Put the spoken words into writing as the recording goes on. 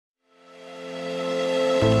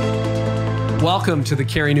Welcome to the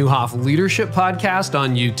Carey Nieuwhof Leadership Podcast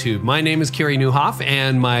on YouTube. My name is Carey Nieuwhof,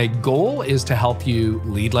 and my goal is to help you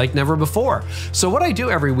lead like never before. So what I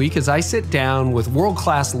do every week is I sit down with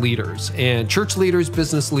world-class leaders and church leaders,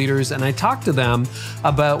 business leaders, and I talk to them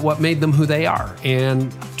about what made them who they are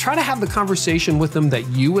and try to have the conversation with them that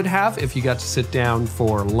you would have if you got to sit down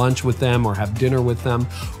for lunch with them or have dinner with them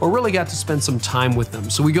or really got to spend some time with them.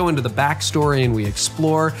 So we go into the backstory and we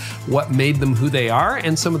explore what made them who they are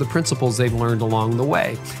and some of the principles they've learned along the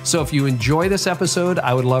way. So if you enjoy this episode,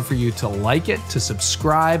 I would love for you to like it, to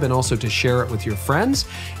subscribe, and also to share it with your friends.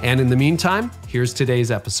 And in the meantime, here's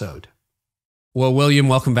today's episode. Well, William,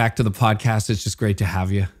 welcome back to the podcast. It's just great to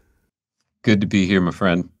have you. Good to be here, my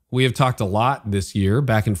friend. We have talked a lot this year,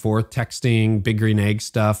 back and forth, texting, big green egg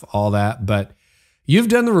stuff, all that, but you've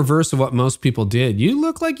done the reverse of what most people did. You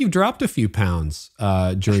look like you've dropped a few pounds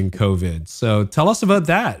during COVID. So tell us about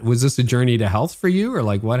that. Was this a journey to health for you, or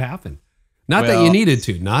like what happened? Not that you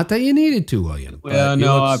needed to, William. Well,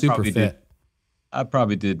 no, I probably did. I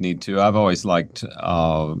probably did need to. I've always liked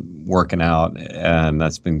working out, and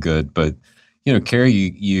that's been good. But, you know, Carey,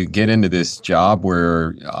 you get into this job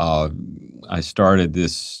where I started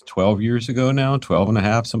this 12 years ago now, 12 and a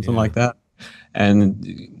half, something like that. And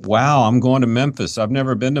wow, I'm going to Memphis. I've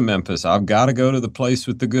never been to Memphis. I've got to go to the place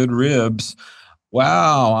with the good ribs.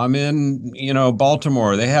 Wow, I'm in,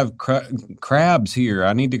 Baltimore. They have crabs here.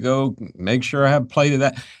 I need to go make sure I have a plate of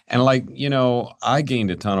that. And I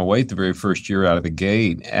gained a ton of weight the very first year out of the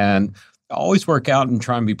gate. And I always work out and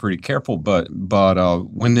try and be pretty careful. But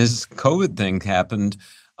when this COVID thing happened,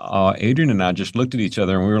 Adrian and I just looked at each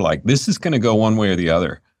other and we were like, this is going to go one way or the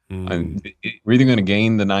other. And we're either going to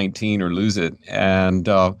gain the 19 or lose it. And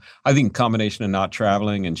I think a combination of not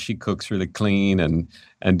traveling, and she cooks really clean, and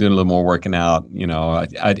doing a little more working out.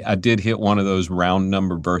 I did hit one of those round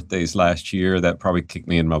number birthdays last year that probably kicked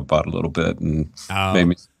me in my butt a little bit and made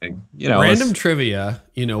me think, random trivia,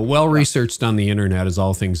 well researched on the internet, as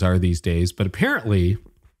all things are these days. But apparently,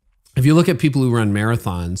 if you look at people who run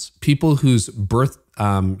marathons, people whose birth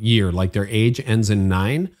year, like their age ends in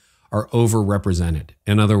 9, are overrepresented.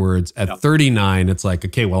 In other words, at 39, it's like,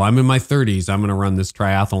 okay, well, I'm in my 30s. I'm going to run this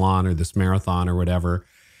triathlon or this marathon or whatever.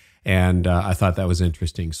 And I thought that was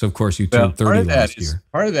interesting. So, of course, you turned 30 last year.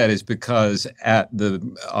 Part of that is because at the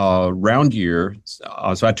round year,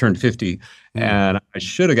 so I turned 50, and I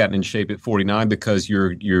should have gotten in shape at 49 because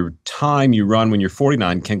your time you run when you're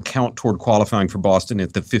 49 can count toward qualifying for Boston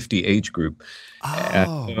at the 50 age group.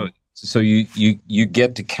 Oh. So you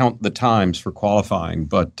get to count the times for qualifying,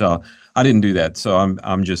 but I didn't do that. So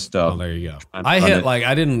I'm just there you go.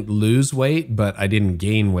 I didn't lose weight, but I didn't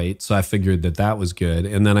gain weight, so I figured that was good.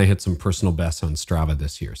 And then I hit some personal bests on Strava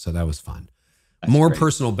this year, so that was fun. More great.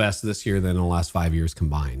 Personal bests this year than in the last 5 years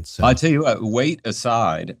combined. So I tell you what, weight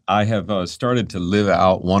aside, I have started to live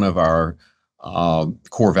out one of our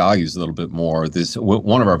core values a little bit more.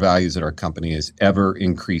 One of our values at our company is ever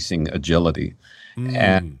increasing agility,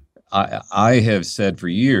 and I have said for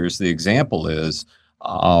years, the example is,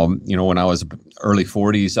 when I was early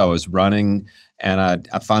 40s, I was running, and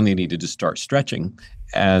I finally needed to start stretching.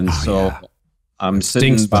 And I'm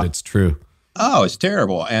sitting. Stinks, but it's true. Oh, it's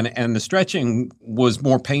terrible. And the stretching was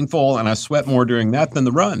more painful, and I sweat more during that than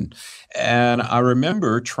the run. And I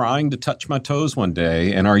remember trying to touch my toes one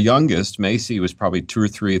day, and our youngest, Macy, was probably 2 or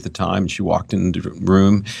 3 at the time. She walked in the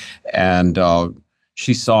room, and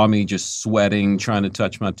she saw me just sweating, trying to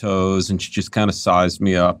touch my toes, and she just kind of sized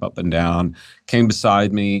me up and down, came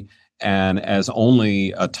beside me, and as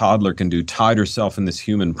only a toddler can do, tied herself in this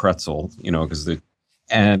human pretzel,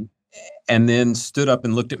 and then stood up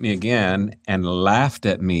and looked at me again and laughed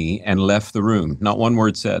at me and left the room. Not one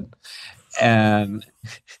word said. And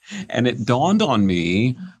it dawned on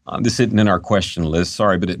me, this isn't in our question list,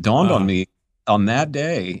 sorry, but it dawned on me on that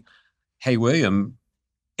day, hey, William,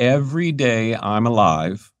 every day I'm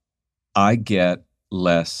alive, I get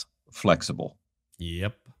less flexible.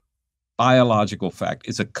 Yep. Biological fact.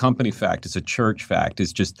 It's a company fact. It's a church fact.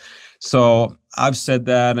 It's just, so I've said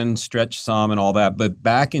that and stretched some and all that. But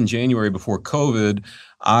back in January before COVID,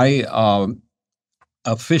 I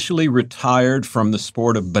officially retired from the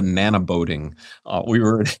sport of banana boating. We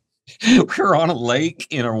were on a lake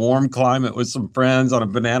in a warm climate with some friends on a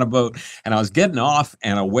banana boat, and I was getting off,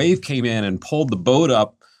 and a wave came in and pulled the boat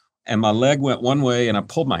up, and my leg went one way, and I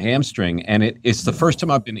pulled my hamstring, and it's the first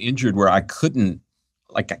time I've been injured where I couldn't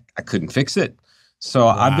fix it. So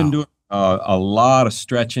wow. I've been doing a lot of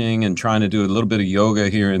stretching and trying to do a little bit of yoga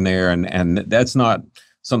here and there, and that's not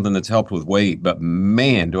something that's helped with weight, but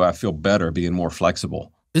man, do I feel better being more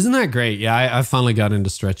flexible. Isn't that great? Yeah, I finally got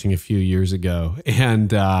into stretching a few years ago,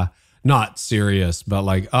 and not serious, but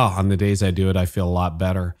like, oh, on the days I do it, I feel a lot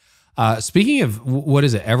better. Speaking of, what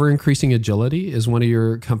is it? Ever increasing agility is one of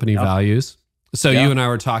your company values. So you and I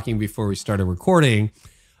were talking before we started recording.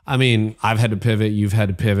 I mean, I've had to pivot. You've had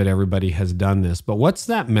to pivot. Everybody has done this. But what's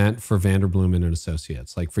that meant for Vanderbloemen and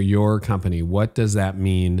Associates? Like for your company, what does that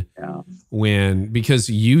mean because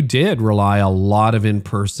you did rely a lot of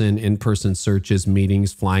in-person searches,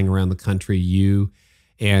 meetings, flying around the country, you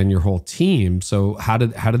and your whole team. So how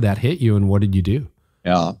did that hit you and what did you do?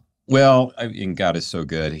 Yeah. Well, and God is so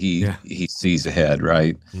good. He sees ahead,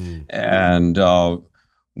 right? And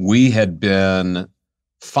we had been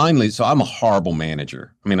finally, so I'm a horrible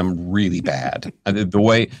manager. I mean, I'm really bad.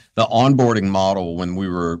 The onboarding model when we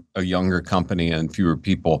were a younger company and fewer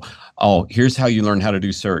people, here's how you learn how to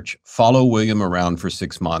do search. Follow William around for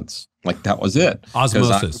 6 months. Like that was it.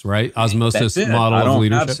 Osmosis, right? Osmosis model of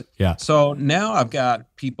leadership. So now I've got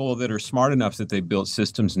people that are smart enough that they built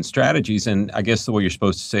systems and strategies. And I guess the way you're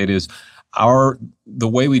supposed to say it is the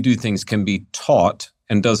way we do things can be taught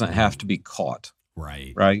and doesn't have to be caught.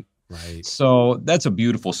 Right. So that's a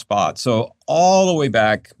beautiful spot. So all the way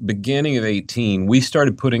back, beginning of 2018, we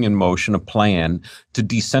started putting in motion a plan to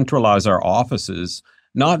decentralize our offices,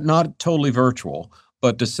 not totally virtual,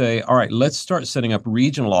 but to say, all right, let's start setting up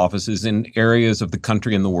regional offices in areas of the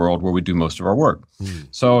country and the world where we do most of our work.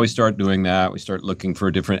 So we start doing that. We start looking for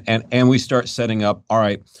and we start setting up, all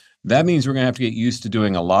right, that means we're going to have to get used to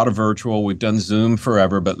doing a lot of virtual. We've done Zoom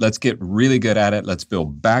forever, but let's get really good at it. Let's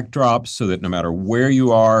build backdrops so that no matter where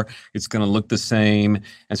you are, it's going to look the same.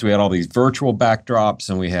 And so we had all these virtual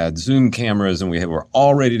backdrops and we had Zoom cameras and we're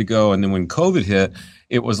all ready to go. And then when COVID hit,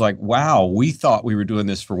 it was like, wow, we thought we were doing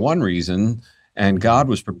this for one reason and God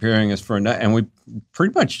was preparing us for another. And we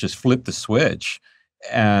pretty much just flipped the switch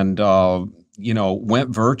and, went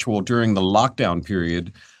virtual during the lockdown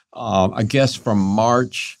period. I guess from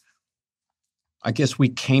March, we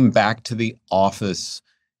came back to the office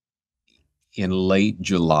in late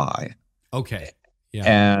July. Okay. Yeah.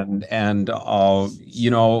 And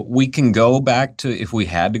we can go back to, if we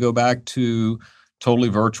had to go back to totally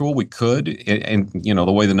virtual, we could. And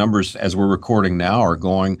the way the numbers as we're recording now are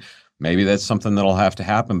going, maybe that's something that'll have to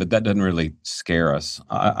happen, but that doesn't really scare us.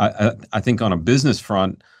 I think on a business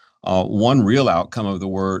front, one real outcome of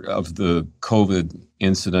the COVID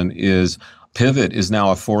incident is pivot is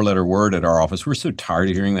now a 4-letter word at our office. We're so tired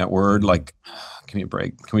of hearing that word. Like, give me a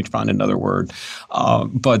break. Can we find another word?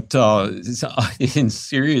 But in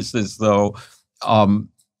seriousness, though,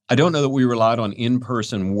 I don't know that we relied on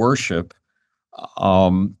in-person worship,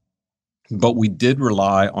 but we did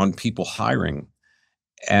rely on people hiring.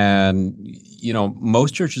 And,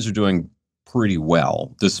 most churches are doing pretty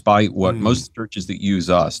well, despite what most churches that use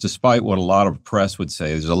us, despite what a lot of press would say.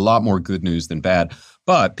 There's a lot more good news than bad.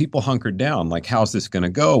 But people hunkered down, like, how's this going to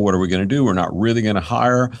go? What are we going to do? We're not really going to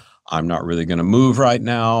hire. I'm not really going to move right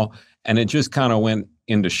now. And it just kind of went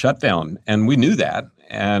into shutdown. And we knew that.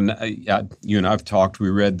 And you and I've talked, we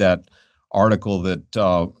read that article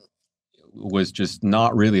that was just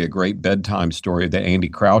not really a great bedtime story that Andy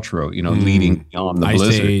Crouch wrote, leading beyond the Ice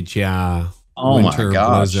blizzard. Age, yeah. Oh, Winter, my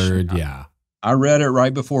gosh. blizzard, yeah. I read it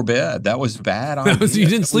right before bed. That was bad. You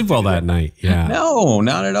didn't sleep well that night. Yeah. No,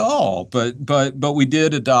 not at all. But we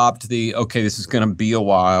did adopt this is going to be a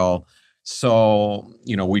while. So,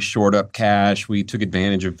 we shored up cash. We took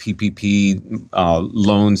advantage of PPP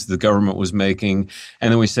loans the government was making.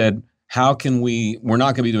 And then we said, we're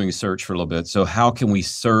not going to be doing a search for a little bit. So how can we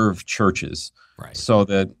serve churches? Right. So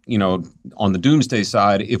that, on the doomsday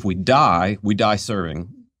side, if we die serving,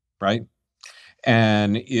 right?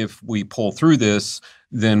 And if we pull through this,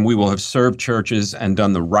 then we will have served churches and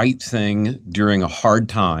done the right thing during a hard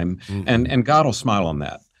time, and God will smile on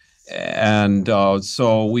that. And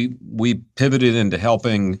so we pivoted into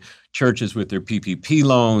helping churches with their PPP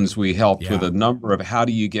loans. We helped with a number of how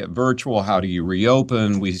do you get virtual, how do you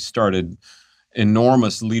reopen. We started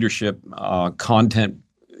enormous leadership content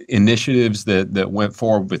initiatives that went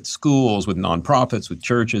forward with schools, with nonprofits, with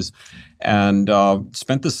churches, and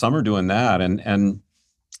spent the summer doing that. And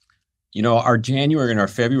our January and our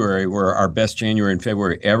February were our best January and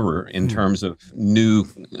February ever in terms of new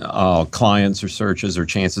clients or searches or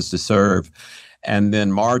chances to serve. And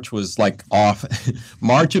then March was like off.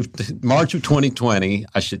 March of 2020.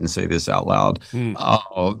 I shouldn't say this out loud.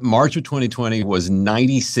 March of 2020 was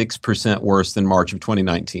 96% worse than March of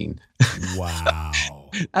 2019. Wow.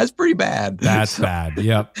 That's pretty bad. That's bad.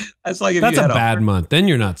 Yep. That's like that's a bad month. Then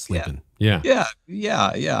you're not sleeping. Yeah.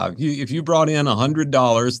 If you brought in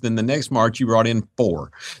 $100, then the next March you brought in $4.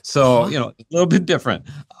 So a little bit different.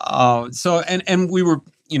 And we were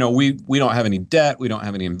we don't have any debt. We don't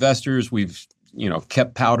have any investors. We've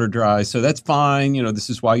kept powder dry. So that's fine. This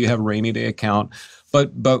is why you have a rainy day account.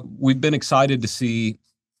 But we've been excited to see,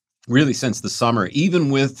 really since the summer,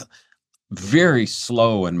 even with very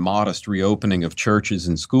slow and modest reopening of churches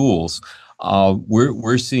and schools,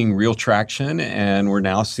 we're seeing real traction, and we're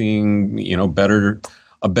now seeing a better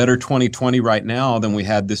 2020 right now than we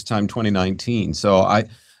had this time 2019. So I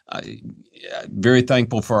very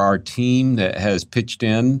thankful for our team that has pitched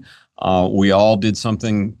in. We all did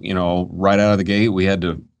something right out of the gate. We had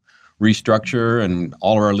to restructure, and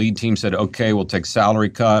all of our lead team said, okay, we'll take salary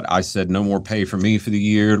cut. I said, no more pay for me for the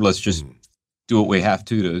year. Let's just do what we have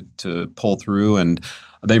to pull through. And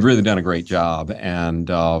they've really done a great job. And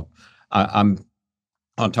I'm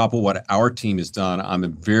on top of what our team has done.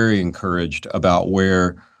 I'm very encouraged about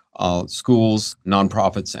where schools,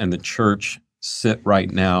 nonprofits, and the church sit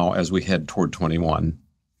right now as we head toward 21.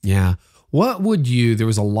 Yeah. What would there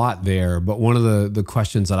was a lot there, but one of the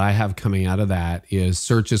questions that I have coming out of that is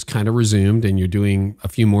search is kind of resumed, and you're doing a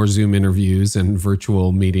few more Zoom interviews and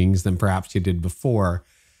virtual meetings than perhaps you did before.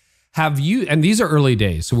 Have you, and these are early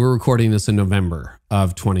days, so we're recording this in November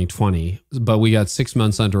of 2020, but we got 6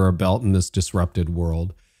 months under our belt in this disrupted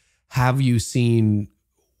world. Have you seen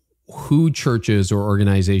who churches or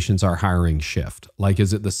organizations are hiring shift? Like,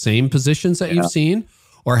 is it the same positions that you've seen?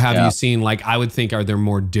 Or have you seen, like, I would think, are there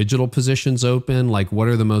more digital positions open? Like, what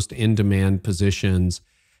are the most in-demand positions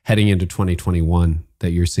heading into 2021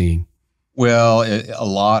 that you're seeing? Well, a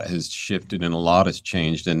lot has shifted and a lot has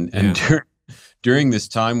changed. And during this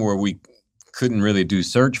time where we couldn't really do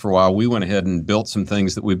search for a while, we went ahead and built some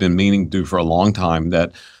things that we've been meaning to do for a long time,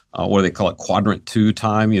 that, what do they call it, quadrant 2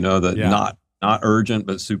 time, not urgent,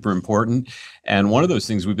 but super important. And one of those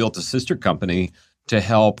things, we built a sister company to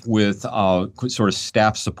help with sort of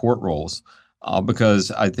staff support roles,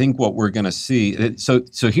 because I think what we're going to see. So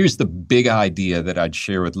here's the big idea that I'd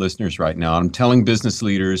share with listeners right now. I'm telling business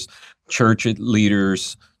leaders, church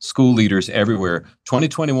leaders, school leaders everywhere,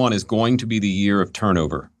 2021 is going to be the year of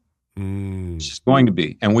turnover. It's just going to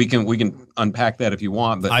be, and we can unpack that if you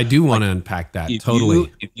want. But I do want to unpack that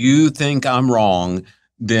totally. If you think I'm wrong,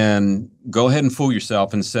 then go ahead and fool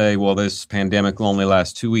yourself and say, well, this pandemic will only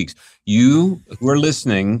last 2 weeks. You who are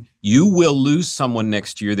listening, you will lose someone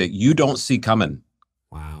next year that you don't see coming.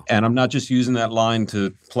 Wow. And I'm not just using that line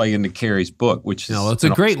to play into Carey's book, which is... No, it's a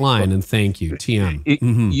great line, book. And thank you,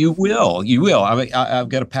 TM. You will. I've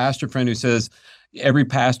got a pastor friend who says, every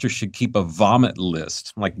pastor should keep a vomit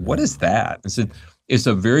list. I'm like, what is that? I said, it's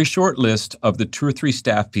a very short list of the 2 or 3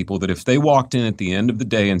 staff people that if they walked in at the end of the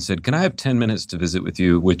day and said, can I have 10 minutes to visit with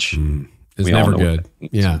you, which is never good.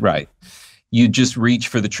 Yeah. Right. You just reach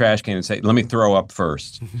for the trash can and say, let me throw up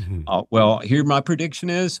first. Well, here my prediction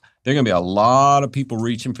is there are going to be a lot of people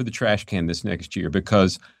reaching for the trash can this next year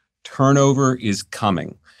because turnover is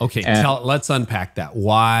coming. Okay, let's unpack that.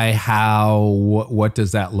 Why, how, what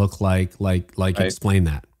does that look like? Like right. Explain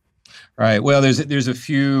that. Right. Well, there's a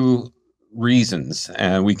few reasons,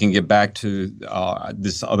 and we can get back to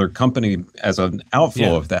this other company as an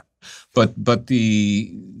outflow of that. But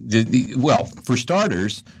well, for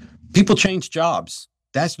starters, people change jobs.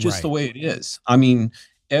 That's just the way it is. I mean,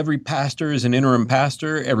 every pastor is an interim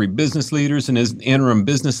pastor. Every business leader is an interim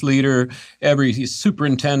business leader. Every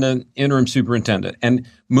superintendent, interim superintendent. And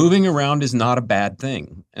moving around is not a bad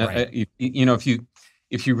thing. Right.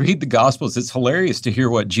 If you read the Gospels, it's hilarious to hear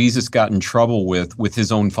what Jesus got in trouble with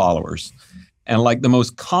his own followers. And like the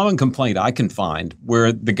most common complaint I can find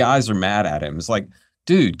where the guys are mad at him is like,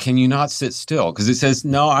 dude, can you not sit still? Because it says,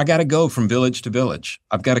 no, I got to go from village to village.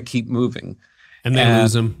 I've got to keep moving. And they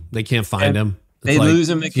lose him. They can't find him. They lose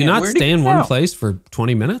him. Do you not stay in one place for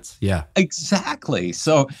 20 minutes? Yeah. Exactly.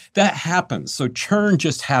 So that happens. So churn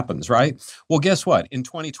just happens, right? Well, guess what? In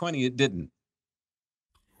 2020, it didn't.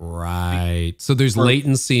 Right. So there's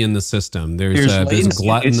latency in the system. There's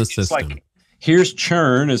glut in the system. Like, here's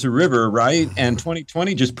churn as a river, right? And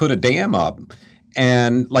 2020 just put a dam up.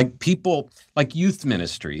 And like people, like youth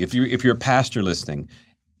ministry, if you're a pastor listening,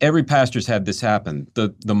 every pastor's had this happen.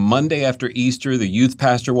 The Monday after Easter, the youth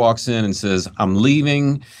pastor walks in and says, I'm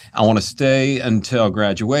leaving. I want to stay until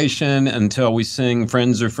graduation, until we sing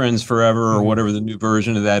Friends Are Friends Forever or whatever the new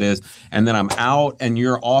version of that is. And then I'm out and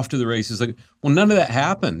you're off to the races. Like, well, none of that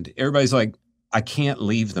happened. Everybody's like, I can't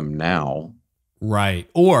leave them now. Right.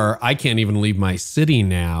 Or I can't even leave my city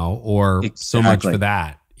now, or so much for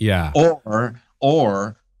that. Yeah.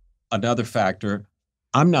 Or another factor,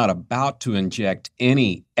 I'm not about to inject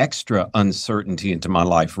any extra uncertainty into my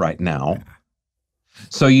life right now.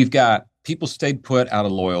 So you've got people stayed put out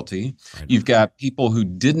of loyalty. Right. You've got people who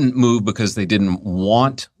didn't move because they didn't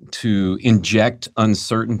want to inject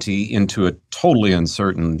uncertainty into a totally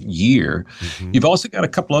uncertain year. Mm-hmm. You've also got a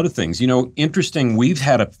couple other things. Interesting, we've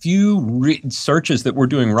had a few searches that we're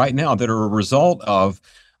doing right now that are a result of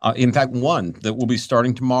in fact, one that will be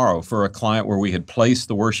starting tomorrow for a client where we had placed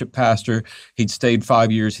the worship pastor. He'd stayed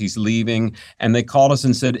 5 years. He's leaving. And they called us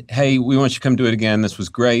and said, hey, we want you to come do it again. This was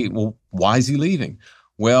great. Well, why is he leaving?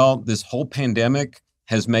 Well, this whole pandemic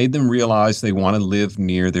has made them realize they want to live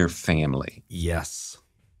near their family. Yes.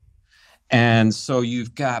 And so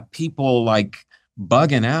you've got people like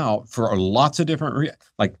bugging out for lots of different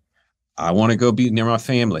like, I want to go be near my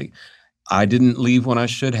family. I didn't leave when I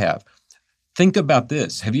should have. Think about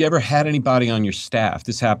this. Have you ever had anybody on your staff,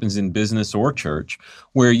 this happens in business or church,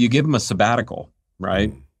 where you give them a sabbatical,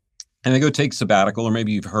 right? And they go take sabbatical, or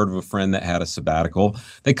maybe you've heard of a friend that had a sabbatical.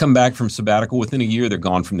 They come back from sabbatical. Within a year, they're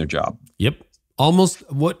gone from their job. Yep. Almost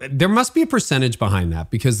there must be a percentage behind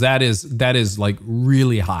that, because that is like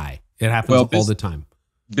really high. It happens all the time.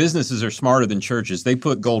 Businesses are smarter than churches. They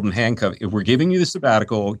put golden handcuff. If we're giving you the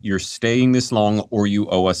sabbatical, you're staying this long or you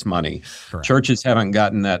owe us money. Correct. Churches haven't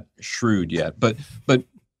gotten that shrewd yet. But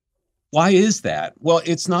why is that? Well,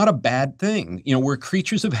 it's not a bad thing. We're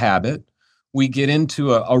creatures of habit. We get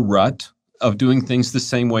into a rut of doing things the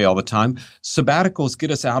same way all the time. Sabbaticals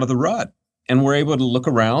get us out of the rut, and we're able to look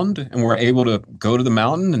around, and we're able to go to the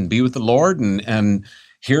mountain and be with the Lord and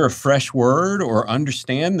hear a fresh word, or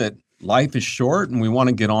understand that life is short and we want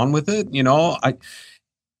to get on with it.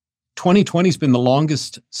 2020 has been the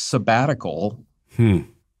longest sabbatical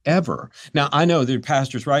ever. Now, I know there are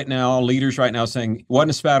pastors right now, leaders right now saying, it wasn't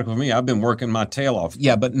a sabbatical for me. I've been working my tail off.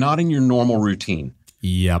 Yeah, but not in your normal routine.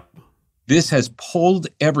 Yep. This has pulled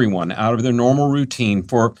everyone out of their normal routine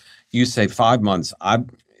for, you say, 5 months.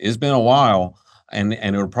 It's been a while, and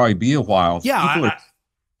it'll probably be a while. Yeah,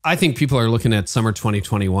 I think people are looking at summer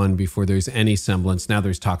 2021 before there's any semblance. Now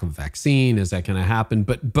there's talk of vaccine. Is that going to happen?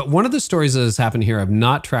 But one of the stories that has happened here, I've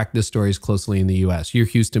not tracked this story as closely in the U.S. You're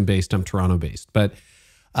Houston-based, I'm Toronto-based. But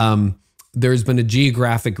there's been a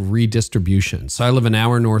geographic redistribution. So I live an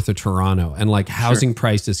hour north of Toronto, and like housing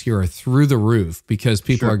prices here are through the roof, because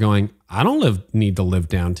people are going, I don't need to live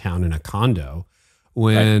downtown in a condo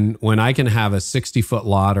when I can have a 60-foot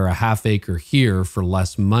lot or a half acre here for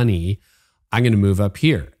less money. I'm going to move up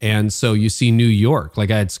here. And so you see New York,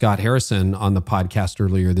 like I had Scott Harrison on the podcast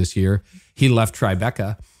earlier this year. He left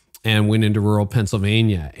Tribeca and went into rural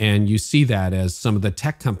Pennsylvania. And you see that as some of the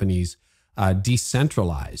tech companies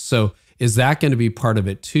decentralize. So is that going to be part of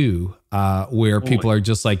it too, where people are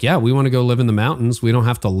just like, yeah, we want to go live in the mountains. We don't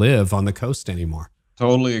have to live on the coast anymore.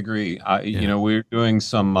 Totally agree. We're doing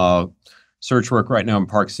some search work right now in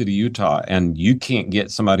Park City, Utah, and you can't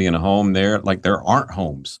get somebody in a home there. Like, there aren't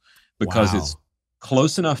homes. Because it's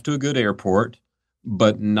close enough to a good airport,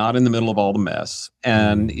 but not in the middle of all the mess.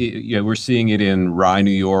 And we're seeing it in Rye, New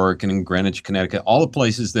York, and in Greenwich, Connecticut, all the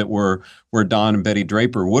places that where Don and Betty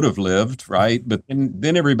Draper would have lived, right? But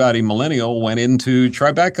then everybody millennial went into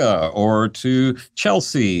Tribeca or to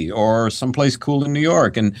Chelsea or someplace cool in New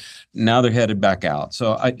York, and now they're headed back out.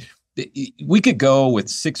 So we could go with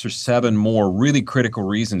 6 or 7 more really critical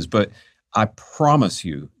reasons, but I promise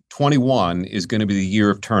you, 21 is going to be the year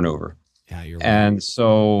of turnover. Yeah, you're right. And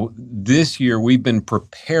so this year we've been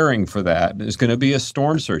preparing for that. There's going to be a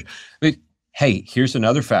storm surge. But hey, here's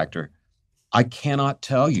another factor. I cannot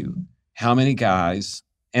tell you how many guys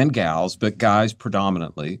and gals, but guys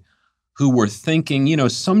predominantly, who were thinking,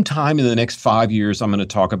 sometime in the next 5 years, I'm going to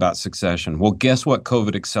talk about succession. Well, guess what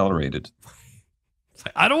COVID accelerated?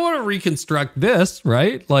 I don't want to reconstruct this,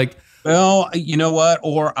 right? Like, well, you know what?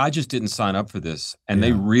 Or I just didn't sign up for this, and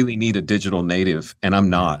they really need a digital native, and I'm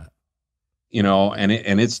not. And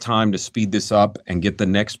it's time to speed this up and get the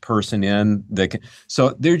next person in.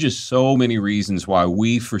 So there are just so many reasons why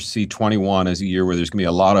we foresee 21 as a year where there's going to be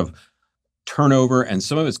a lot of turnover, and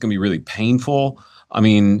some of it's going to be really painful. I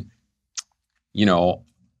mean,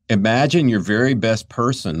 imagine your very best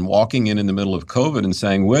person walking in the middle of COVID and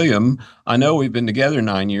saying, William, I know we've been together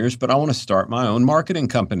 9 years, but I want to start my own marketing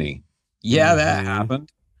company. Yeah, that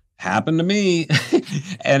happened to me.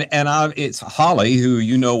 and it's Holly, who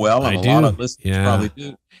you know well, and a lot of listeners probably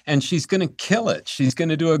do. And she's going to kill it. She's going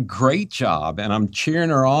to do a great job. And I'm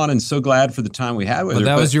cheering her on and so glad for the time we had with her.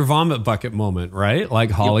 That was your vomit bucket moment, right?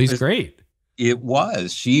 Like, Holly's great. It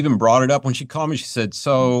was. She even brought it up when she called me. She said,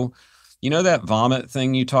 so, that vomit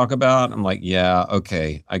thing you talk about? I'm like, yeah,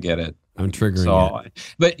 okay, I get it. I'm triggering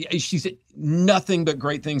it. But she's nothing but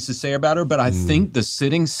great things to say about her. But I think the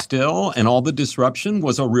sitting still and all the disruption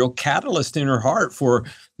was a real catalyst in her heart for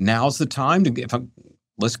now's the time to get.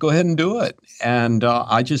 let's go ahead and do it. And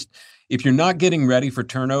if you're not getting ready for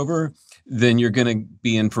turnover, then you're going to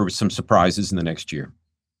be in for some surprises in the next year.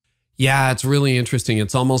 Yeah, it's really interesting.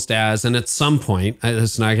 It's almost and at some point,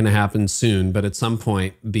 it's not going to happen soon, but at some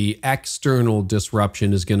point, the external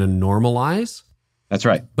disruption is going to normalize. That's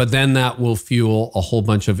right. But then that will fuel a whole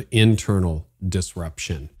bunch of internal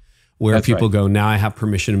disruption where people go, now I have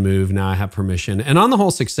permission to move. Now I have permission. And on the whole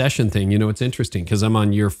succession thing, it's interesting because I'm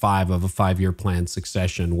on year 5 of a 5-year planned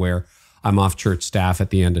succession where I'm off church staff at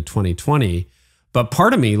the end of 2020. But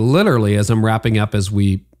part of me, literally, as I'm wrapping up, as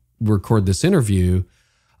we record this interview,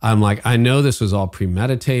 I'm like, I know this was all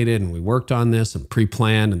premeditated and we worked on this and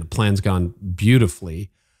pre-planned and the plan's gone beautifully.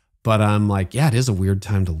 But I'm like, yeah, it is a weird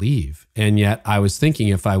time to leave. And yet I was thinking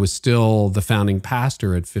if I was still the founding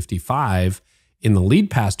pastor at 55 in the lead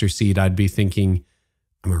pastor seat, I'd be thinking,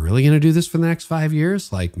 am I really going to do this for the next 5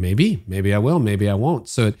 years? Like maybe I will, maybe I won't.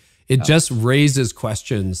 So it just raises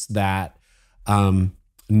questions that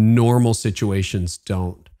normal situations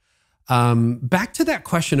don't. Back to that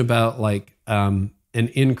question about an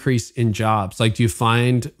increase in jobs. Like, do you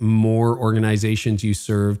find more organizations you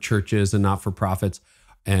serve, churches and not-for-profits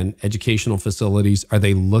and educational facilities, are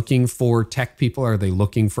they looking for tech people? Are they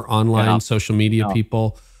looking for online social media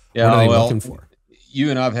people? Yeah, what are they looking for? You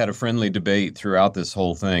and I've had a friendly debate throughout this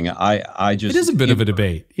whole thing. It is a bit of a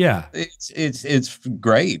debate. Yeah. It's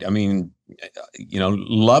great. I mean,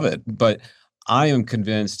 love it. But I am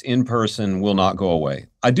convinced in-person will not go away.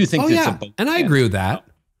 I do think and I agree with that.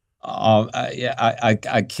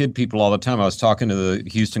 I kid people all the time. I was talking to the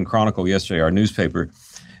Houston Chronicle yesterday, our newspaper,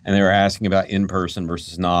 and they were asking about in-person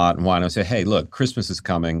versus not and why. And I said, hey, look, Christmas is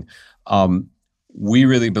coming. We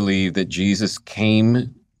really believe that Jesus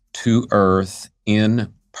came to earth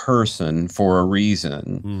in person for a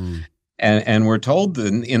reason. And we're told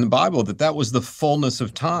in the Bible that was the fullness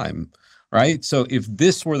of time. Right. So if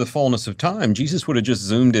this were the fullness of time, Jesus would have just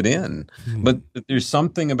zoomed it in. But there's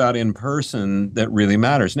something about in person that really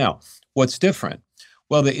matters. Now, what's different?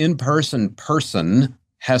 Well, the in-person person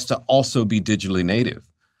has to also be digitally native.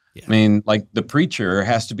 Yeah. I mean, like the preacher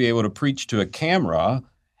has to be able to preach to a camera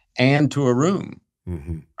and to a room.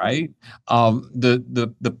 Right.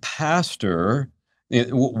 The pastor,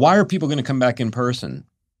 why are people going to come back in person?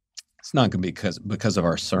 It's not going to be because of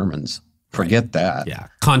our sermons. Forget that. Yeah.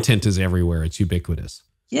 Content is everywhere. It's ubiquitous.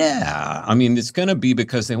 Yeah. I mean, it's going to be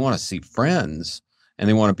because they want to see friends and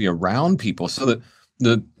they want to be around people. So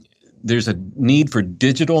there's a need for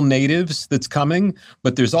digital natives that's coming,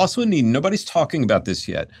 but there's also a need. Nobody's talking about this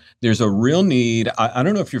yet. There's a real need. I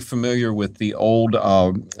don't know if you're familiar with the old,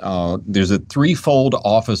 there's a threefold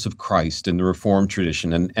office of Christ in the Reformed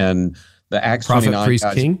tradition and the Acts 29 Prophet, priest,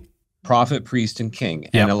 king? Prophet, priest, and king.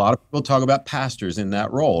 And a lot of people talk about pastors in that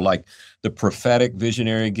role, like the prophetic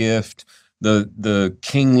visionary gift, the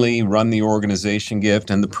kingly run the organization gift,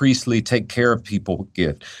 and the priestly take care of people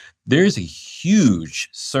gift. There's a huge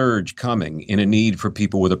surge coming in a need for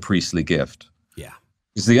people with a priestly gift. Yeah.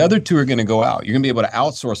 Because the other two are going to go out. You're going to be able to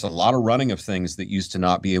outsource a lot of running of things that used to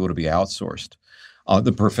not be able to be outsourced.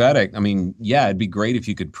 The prophetic, I mean, yeah, it'd be great if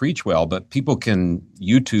you could preach well, but people can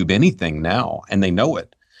YouTube anything now, and they know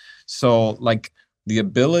it. So, like, the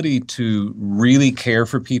ability to really care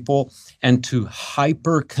for people and to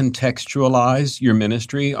hyper contextualize your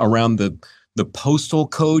ministry around the postal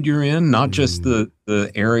code you're in, not just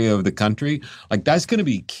the area of the country, like that's going to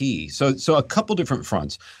be key. So a couple different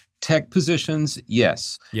fronts. Tech positions,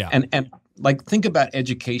 yes. Yeah. And like think about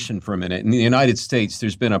education for a minute. In the United States,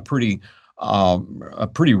 there's been a pretty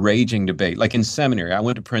raging debate. Like in seminary, I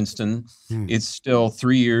went to Princeton. It's still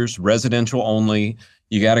 3 years, residential only.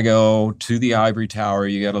 You got to go to the ivory tower.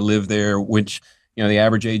 You got to live there, which, the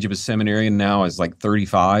average age of a seminarian now is like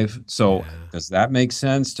 35. So does that make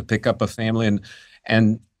sense to pick up a family?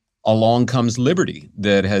 And along comes Liberty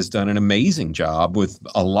that has done an amazing job with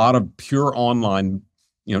a lot of pure online,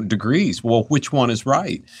 degrees. Well, which one is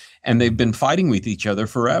right? And they've been fighting with each other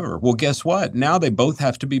forever. Well, guess what? Now they both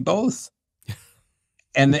have to be both.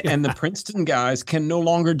 And the Princeton guys can no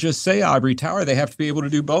longer just say ivory tower; they have to be able to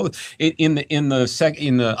do both. In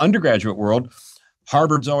the undergraduate world,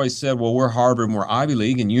 Harvard's always said, "Well, we're Harvard and we're Ivy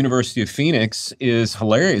League," and University of Phoenix is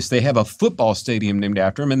hilarious. They have a football stadium named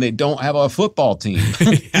after them, and they don't have a football team.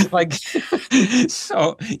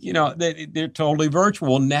 So they're totally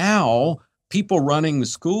virtual now. People running the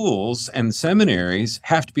schools and seminaries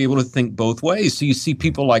have to be able to think both ways. So you see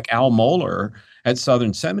people like Al Mohler at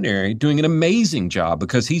Southern Seminary doing an amazing job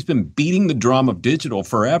because he's been beating the drum of digital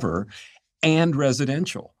forever and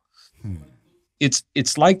residential.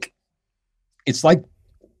 It's like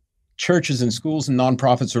churches and schools and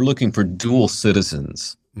nonprofits are looking for dual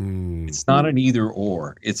citizens. It's not an either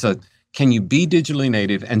or. It's a, can you be digitally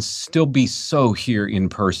native and still be so here in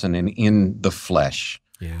person and in the flesh?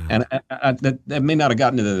 Yeah. And that may not have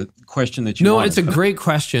gotten to the question that you No, wanted. it's a great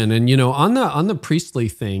question. And, on the priestly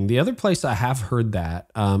thing, the other place I have heard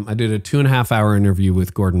that, I did a 2.5-hour interview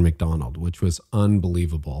with Gordon MacDonald, which was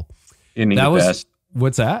unbelievable. Isn't he the best?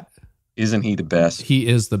 What's that? Isn't he the best? He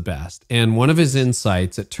is the best. And one of his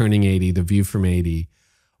insights at Turning 80, The View from 80,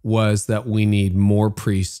 was that we need more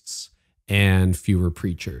priests and fewer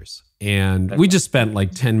preachers. And we just spent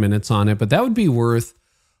like 10 minutes on it, but that would be worth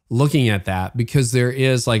looking at that, because there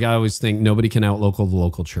is, like, I always think nobody can outlocal the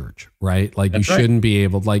local church, right? Like, you shouldn't be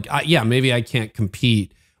able, like, maybe I can't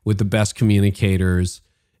compete with the best communicators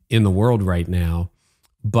in the world right now,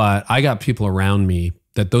 but I got people around me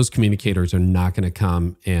that those communicators are not going to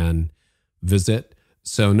come and visit.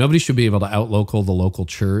 So nobody should be able to outlocal the local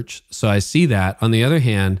church. So I see that. On the other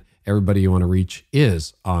hand, everybody you want to reach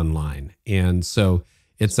is online. And so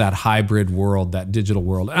it's that hybrid world, that digital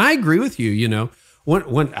world. And I agree with you,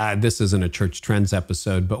 this isn't a church trends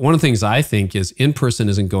episode, but one of the things I think is in-person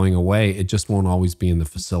isn't going away. It just won't always be in the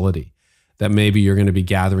facility. That maybe you're going to be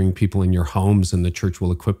gathering people in your homes and the church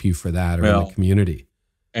will equip you for that, or in the community.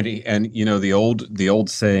 And the old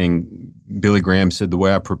saying, Billy Graham said, the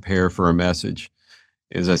way I prepare for a message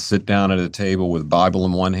is I sit down at a table with a Bible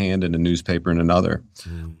in one hand and a newspaper in another.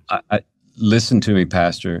 I listen to me,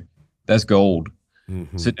 Pastor. That's gold.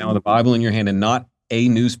 Mm-hmm. Sit down with a Bible in your hand and not a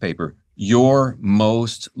newspaper. Your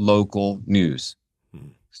most local news.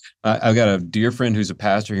 I've got a dear friend who's a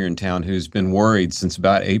pastor here in town who's been worried since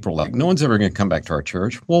about April, like, no one's ever going to come back to our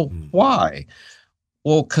church. Well, why?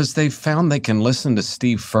 Well, because they found they can listen to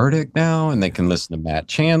Steve Furtick now, and they can listen to Matt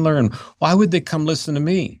Chandler, and why would they come listen to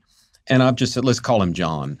me? And I've just said, let's call him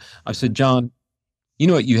John. I said, John, you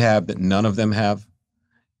know what you have that none of them have?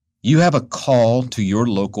 You have a call to your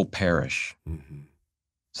local parish. Mm-hmm.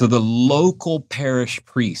 So the local parish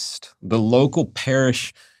priest, the local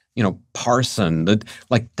parish, parson,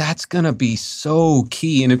 that's going to be so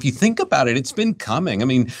key. And if you think about it, it's been coming. I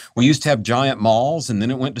mean, we used to have giant malls, and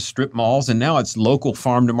then it went to strip malls, and now it's local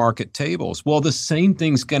farm to market tables. Well, the same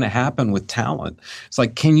thing's going to happen with talent. It's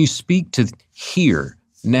like, can you speak to here,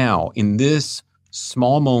 now, in this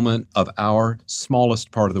small moment of our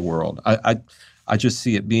smallest part of the world? I just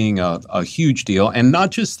see it being a huge deal, and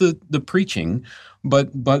not just the preaching,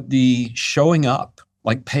 but the showing up,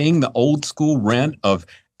 like paying the old school rent of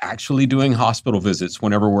actually doing hospital visits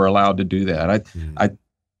whenever we're allowed to do that. I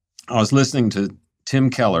was listening to Tim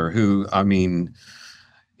Keller, who, I mean,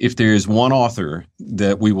 if there is one author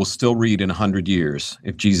that we will still read in 100 years,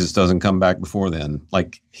 if Jesus doesn't come back before then,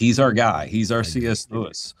 like, he's our guy. He's our C.S.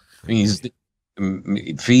 Lewis. I mean,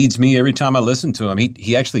 it feeds me every time I listen to him.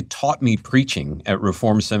 He actually taught me preaching at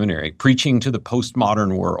Reformed Seminary, preaching to the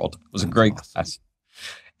postmodern world. It was a great class.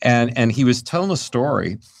 And he was telling a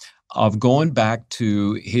story of going back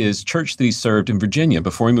to his church that he served in Virginia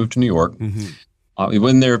before he moved to New York. Mm-hmm. He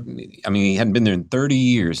wasn't there. I mean, he hadn't been there in 30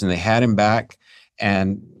 years, and they had him back.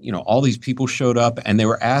 And, all these people showed up, and they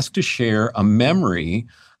were asked to share a memory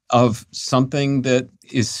of something that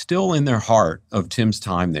is still in their heart of Tim's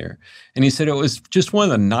time there. And he said it was just one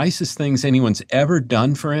of the nicest things anyone's ever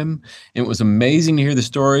done for him. And it was amazing to hear the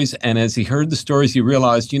stories. And as he heard the stories, he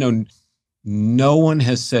realized, no one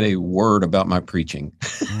has said a word about my preaching.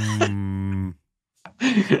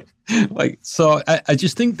 So I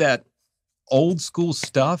just think that old school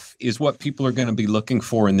stuff is what people are going to be looking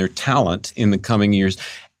for in their talent in the coming years,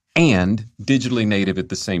 and digitally native at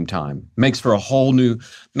the same time. Makes for a whole new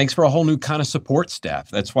kind of support staff.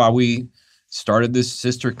 That's why we started this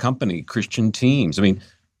sister company, Christian Teams. I mean,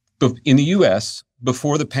 in the U.S.,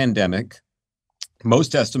 before the pandemic,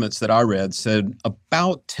 most estimates that I read said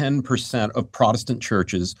about 10% of Protestant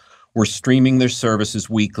churches were streaming their services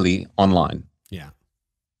weekly online. Yeah.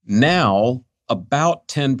 Now, about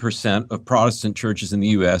 10% of Protestant churches in the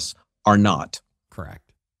U.S. are not.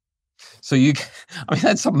 Correct. So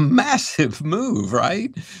that's a massive move,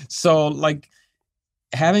 right? So, like,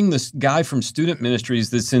 having this guy from student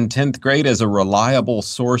ministries that's in 10th grade as a reliable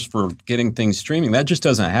source for getting things streaming, that just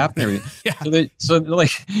doesn't happen. Yeah.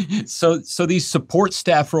 So these support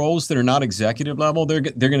staff roles that are not executive level, they're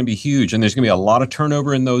going to be huge, and there's going to be a lot of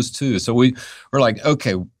turnover in those too. So we're like,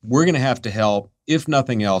 okay, we're going to have to help, if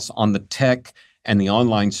nothing else, on the tech and the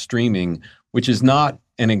online streaming, which is not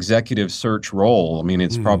an executive search role. I mean,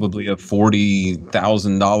 it's probably a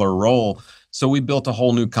 $40,000 role. So we built a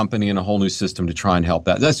whole new company and a whole new system to try and help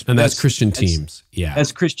that. That's Christian Teams. Yeah.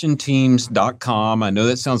 That's ChristianTeams.com. I know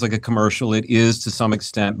that sounds like a commercial. It is to some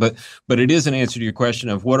extent, but it is an answer to your question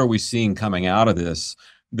of what are we seeing coming out of this.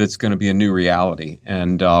 that's going to be a new reality.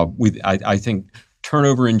 And I think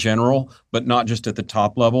turnover in general, but not just at the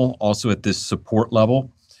top level, also at this support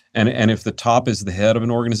level. And if the top is the head of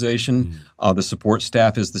an organization, the support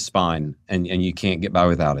staff is the spine, and you can't get by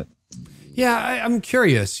without it. Yeah, I'm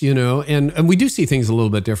curious, and we do see things a little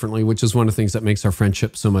bit differently, which is one of the things that makes our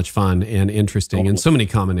friendship so much fun and interesting, and so many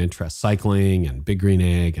common interests, cycling and Big Green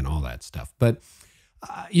Egg and all that stuff. But,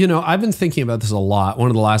 I've been thinking about this a lot. One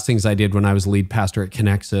of the last things I did when I was lead pastor at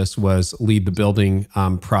Connexus was lead the building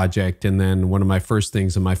project. And then one of my first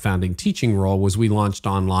things in my founding teaching role was we launched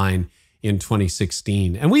online in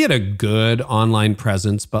 2016. And we had a good online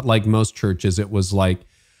presence, but like most churches, it was like,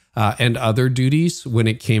 and other duties when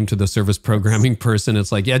it came to the service programming person.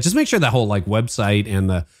 It's like, yeah, just make sure that whole like website and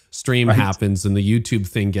the stream happens and the YouTube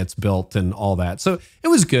thing gets built and all that. So it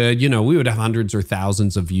was good. We would have hundreds or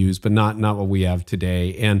thousands of views, but not what we have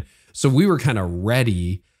today. And so we were kind of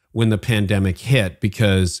ready when the pandemic hit,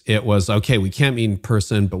 because it was, okay, we can't meet in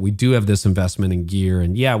person, but we do have this investment in gear.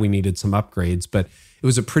 And yeah, we needed some upgrades, but it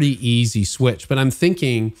was a pretty easy switch. But I'm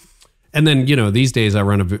thinking, and then, these days I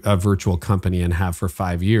run a virtual company and have for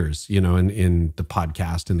 5 years, in the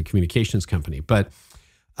podcast and the communications company. But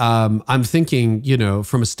I'm thinking,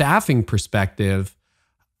 from a staffing perspective,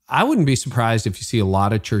 I wouldn't be surprised if you see a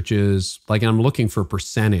lot of churches, like I'm looking for a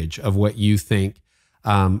percentage of what you think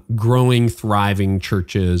growing, thriving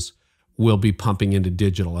churches will be pumping into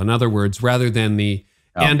digital. In other words, rather than the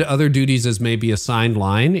and other duties as maybe assigned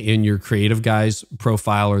line in your creative guy's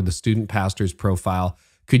profile or the student pastor's profile,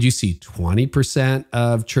 could you see 20%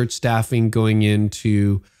 of church staffing going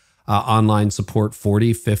into online support,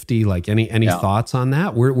 40, 50? Like any thoughts on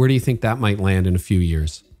that? Where do you think that might land in a few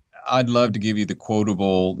years? I'd love to give you the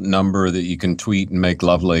quotable number that you can tweet and make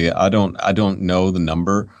lovely. I don't know the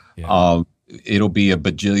number. Yeah. It'll be a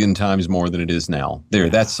bajillion times more than it is now. There,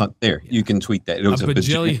 that's there. You can tweet that. It was a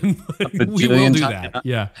bajillion. A bajillion we will do that.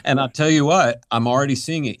 Yeah. And I'll tell you what, I'm already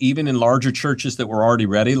seeing it, even in larger churches that were already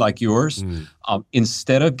ready, like yours.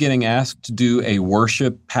 Instead of getting asked to do a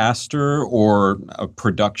worship pastor or a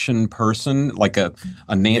production person, like a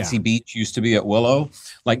Nancy Beach used to be at Willow,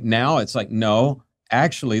 like now it's like, no,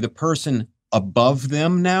 actually the person above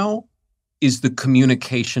them now is the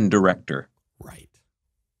communication director. Right.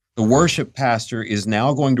 The worship pastor is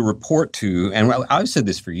now going to report to, and I've said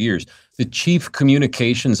this for years, the chief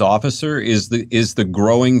communications officer is the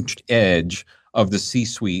growing edge of the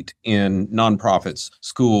C-suite in nonprofits,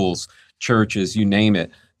 schools, churches, you name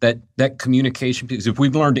it. That communication, because if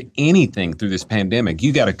we've learned anything through this pandemic,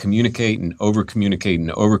 you got to communicate and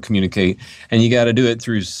over-communicate, and you got to do it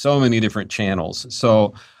through so many different channels.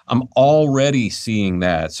 So I'm already seeing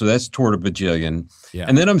that. So that's toward a bajillion. Yeah.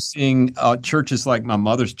 And then I'm seeing churches like my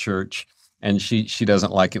mother's church, and she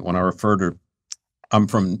doesn't like it when I refer to her. I'm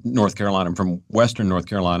from North Carolina. I'm from Western North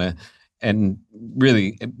Carolina, and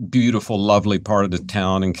really beautiful, lovely part of the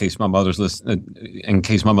town. In case my mother's listening,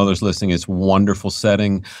 it's a wonderful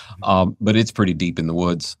setting, but it's pretty deep in the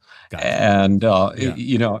woods. Gotcha. And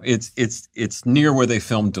it's near where they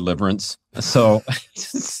filmed Deliverance. So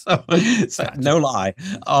no lie.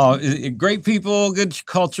 Great people, good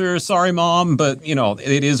culture. Sorry, Mom, but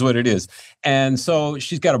it is what it is. And so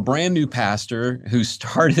she's got a brand new pastor who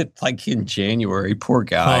started like in January. Poor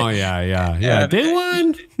guy. Oh yeah. Day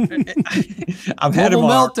one. I've had him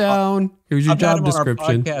meltdown. Here's your job description. I've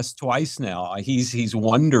had him on our podcast twice now. He's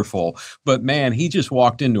wonderful, but man, he just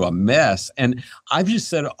walked into a mess. And I've just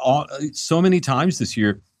said so many times this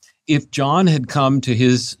year, if John had come to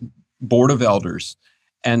his board of elders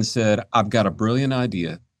and said, I've got a brilliant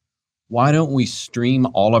idea. Why don't we stream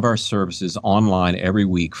all of our services online every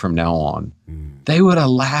week from now on? They would have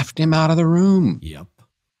laughed him out of the room. Yep.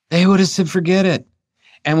 They would have said, forget it.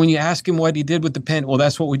 And when you ask him what he did with the pen, well,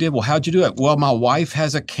 that's what we did. Well, how'd you do it? Well, my wife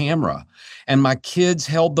has a camera and my kids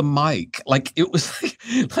held the mic. Like it was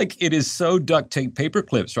like it is so duct tape paper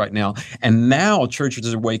clips right now. And now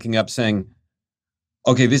churches are waking up saying,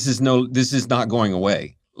 okay, this is not going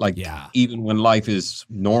away. Like even when life is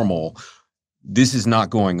normal, this is not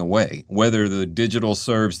going away. Whether the digital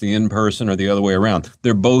serves the in-person or the other way around,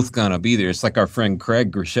 they're both going to be there. It's like our friend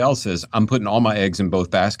Craig Groeschel says, I'm putting all my eggs in both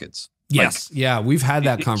baskets. Yes. We've had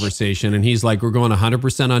that conversation, and he's like, we're going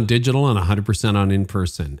 100% on digital and 100% on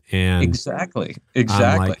in-person. And exactly.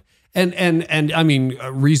 Like, and I mean,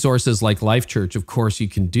 resources like Life Church, of course you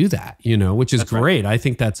can do that, which is that's great. Right. I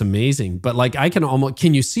think that's amazing. But like,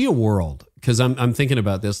 can you see a world? Because I'm thinking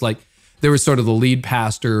about this, like there was sort of the lead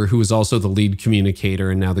pastor who was also the lead communicator,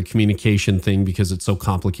 and now the communication thing, because it's so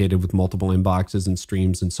complicated with multiple inboxes and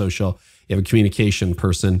streams and social, you have a communication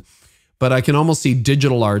person. but I can almost see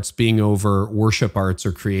digital arts being over worship arts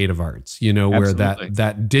or creative arts, where Absolutely.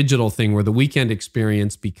 that digital thing where the weekend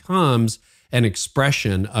experience becomes an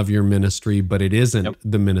expression of your ministry, but it isn't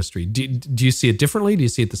the ministry. Do you see it differently? Do you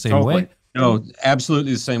see it the same way? No,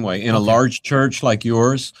 absolutely the same way. In a large church like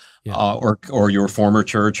yours, or your former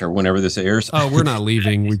church, or whenever this airs. Oh, we're not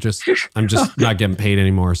leaving. I'm just not getting paid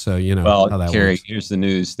anymore. So well, how that Carey, works. here's the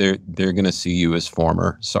news. They're going to see you as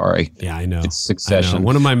former. Sorry. Yeah, I know. It's succession. I know.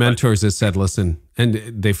 One of my mentors has said, "Listen," and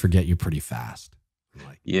they forget you pretty fast. I'm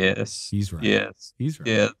like, yes, he's right. Yes, he's right.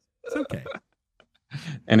 Yes. It's okay.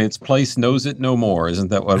 And its place knows it no more. Isn't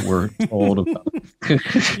that what we're told about?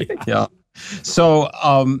 Yeah. So,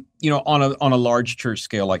 on a large church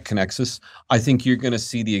scale like Connexus, I think you're going to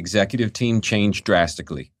see the executive team change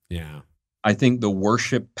drastically. Yeah. I think the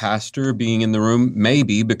worship pastor being in the room,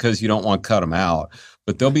 maybe because you don't want to cut them out,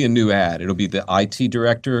 but there'll be a new ad. It'll be the IT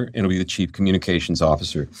director, and it'll be the chief communications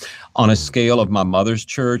officer. On a scale of my mother's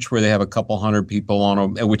church, where they have a couple hundred people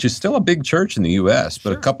which is still a big church in the U.S.,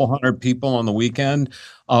 but a couple hundred people on the weekend,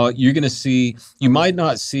 you're going to see, you might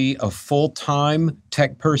not see a full-time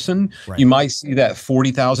tech person. Right. You might see that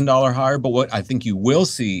 $40,000 hire, but what I think you will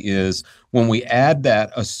see is when we add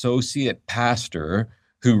that associate pastor,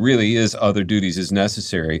 who really is other duties as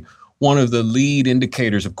necessary, one of the lead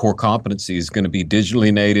indicators of core competency is going to be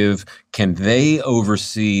digitally native. Can they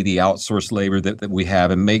oversee the outsourced labor that we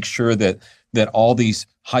have and make sure that all these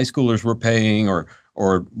high schoolers we're paying or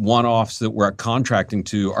one-offs that we're contracting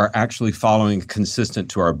to are actually following consistent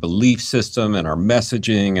to our belief system and our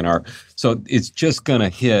messaging so it's just going to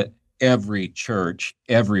hit every church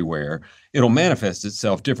everywhere. It'll manifest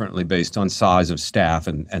itself differently based on size of staff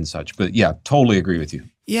and such. But yeah, totally agree with you.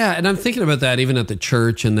 Yeah, and I'm thinking about that even at the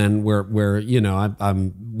church, and then where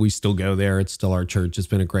we still go there. It's still our church. It's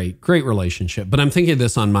been a great relationship. But I'm thinking of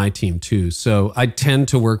this on my team too. So I tend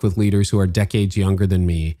to work with leaders who are decades younger than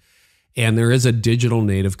me, and there is a digital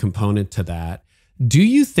native component to that. Do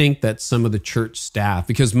you think that some of the church staff,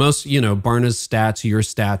 because most, Barna's stats, your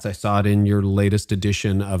stats, I saw it in your latest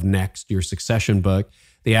edition of Next, your succession book,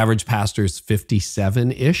 the average pastor is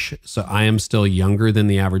 57-ish. So I am still younger than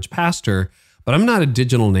the average pastor, but I'm not a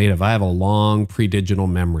digital native. I have a long pre-digital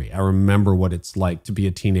memory. I remember what it's like to be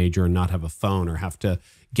a teenager and not have a phone or have to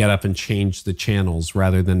get up and change the channels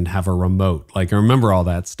rather than have a remote. Like I remember all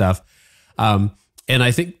that stuff. And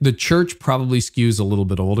I think the church probably skews a little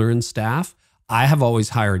bit older in staff. I have always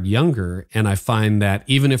hired younger, and I find that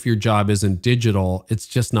even if your job isn't digital, it's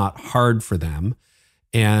just not hard for them.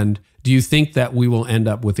 And do you think that we will end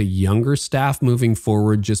up with a younger staff moving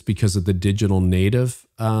forward just because of the digital native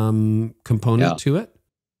component to it?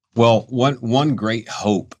 Well, one great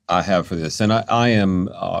hope I have for this, and I am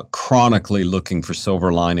chronically looking for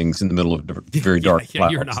silver linings in the middle of very dark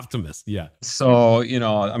clouds. You're an optimist, yeah. So,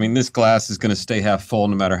 this glass is going to stay half full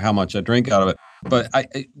no matter how much I drink out of it. But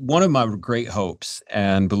one of my great hopes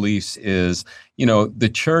and beliefs is,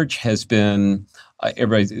 the church has been,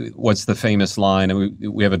 what's the famous line? And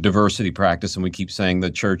we have a diversity practice, and we keep saying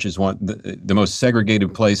the church is the most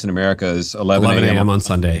segregated place in America is 11 a.m. on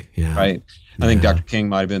Sunday. Yeah. Right. I think Dr. King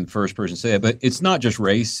might have been the first person to say it, but it's not just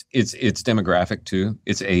race, it's demographic too,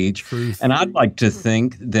 it's age. Truth. And I'd like to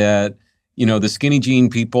think that, the skinny jean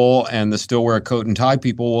people and the still wear a coat and tie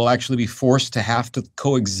people will actually be forced to have to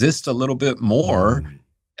coexist a little bit more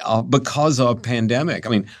because of pandemic. I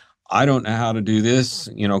mean, I don't know how to do this,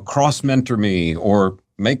 cross mentor me or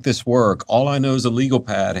make this work. All I know is a legal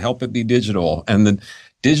pad, help it be digital. And the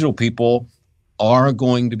digital people are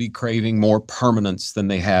going to be craving more permanence than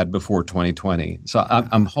they had before 2020. So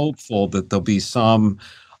I'm hopeful that there'll be some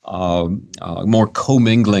more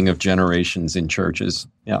commingling of generations in churches.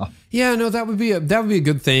 Yeah. Yeah, no, that would be a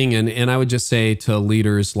good thing. And I would just say to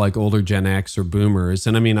leaders like older Gen X or boomers,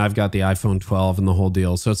 and I mean, I've got the iPhone 12 and the whole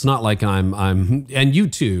deal. So it's not like I'm and you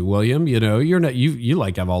too, William, you're not, you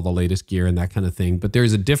like have all the latest gear and that kind of thing. But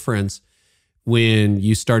there's a difference when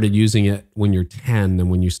you started using it when you're 10 than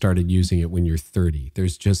when you started using it when you're 30.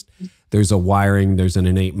 There's a wiring, there's an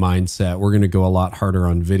innate mindset. We're going to go a lot harder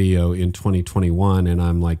on video in 2021. And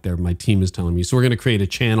I'm like, my team is telling me, so we're going to create a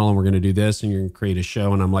channel and we're going to do this and you're going to create a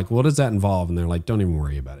show. And I'm like, what does that involve? And they're like, don't even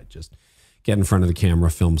worry about it. Just get in front of the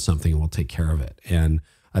camera, film something, and we'll take care of it. And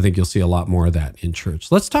I think you'll see a lot more of that in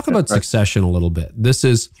church. Let's talk about succession a little bit. This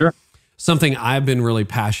is something I've been really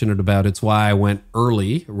passionate about. It's why I went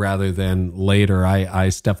early rather than later. I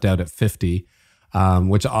stepped out at 50,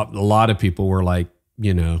 which a lot of people were like,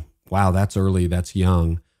 wow, that's early, that's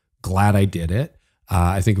young. Glad I did it.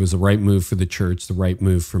 I think it was the right move for the church, the right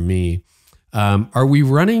move for me. Are we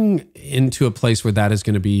running into a place where that is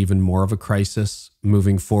going to be even more of a crisis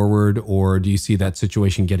moving forward, or do you see that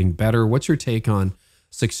situation getting better? What's your take on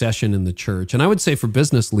succession in the church? And I would say for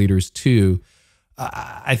business leaders too,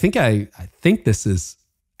 I think this is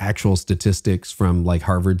actual statistics from like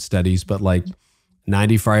Harvard studies, but like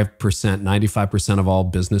 95% of all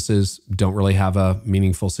businesses don't really have a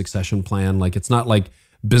meaningful succession plan. Like it's not like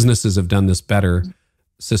businesses have done this better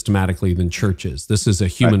systematically than churches. This is a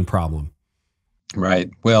human problem.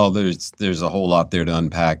 Right. Well, there's a whole lot there to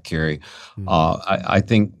unpack, Carey. I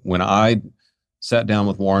think when I sat down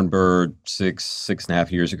with Warren Bird six and a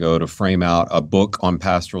half years ago to frame out a book on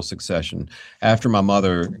pastoral succession, after my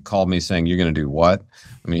mother called me saying, "You're going to do what?"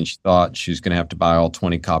 I mean, she thought she was going to have to buy all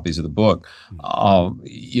 20 copies of the book.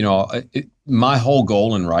 My whole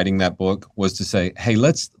goal in writing that book was to say, hey,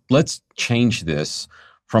 let's change this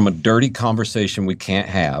from a dirty conversation we can't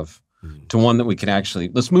have to one that we can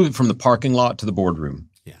let's move it from the parking lot to the boardroom.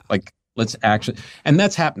 Yeah. Like, and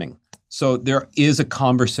that's happening. So there is a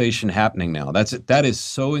conversation happening now. That is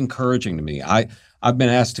so encouraging to me. I've been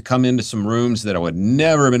asked to come into some rooms that I would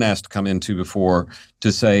never have been asked to come into before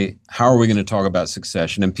to say, how are we going to talk about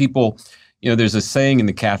succession? And people, there's a saying in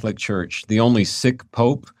the Catholic Church, the only sick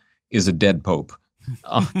pope is a dead pope.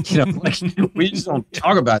 We just don't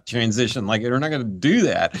talk about transition. Like, we're not going to do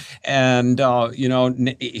that. And,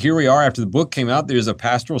 here we are after the book came out, there's a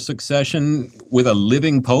pastoral succession with a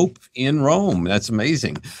living pope in Rome. That's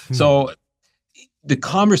amazing. So the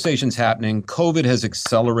conversation's happening. COVID has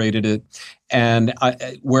accelerated it. And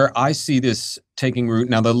where I see this taking root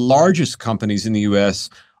now, the largest companies in the U.S.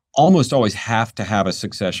 almost always have to have a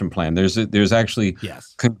succession plan. There's actually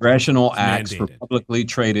congressional acts for publicly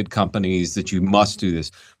traded companies that you must do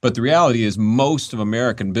this. But the reality is most of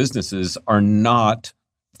American businesses are not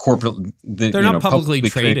corporate. They're not publicly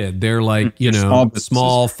traded. They're like,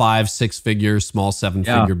 small 5-6 figure, small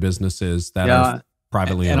 7-figure businesses that are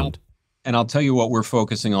privately owned. And I'll tell you what we're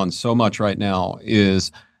focusing on so much right now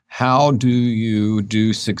is how do you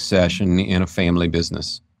do succession in a family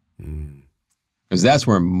business? Because that's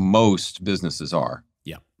where most businesses are.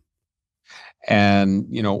 Yeah. And,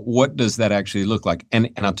 what does that actually look like?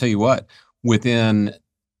 And I'll tell you what, within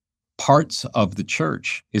parts of the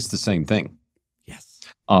church, it's the same thing. Yes.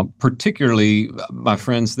 Particularly my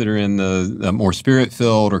friends that are in the more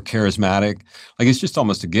spirit-filled or charismatic, like it's just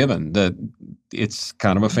almost a given that it's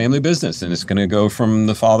kind of a family business and it's going to go from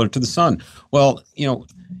the father to the son. Well,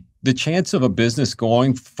 the chance of a business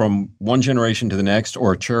going from one generation to the next,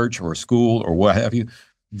 or a church or a school or what have you,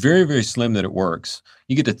 very, very slim that it works.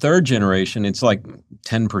 You get to third generation, it's like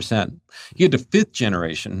 10%. You get to fifth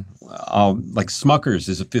generation, like Smucker's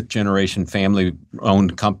is a fifth generation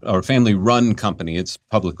family-owned or family-run company. It's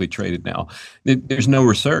publicly traded now. There's no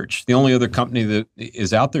research. The only other company that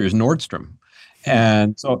is out there is Nordstrom.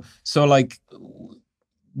 And so like,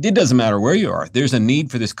 it doesn't matter where you are. There's a need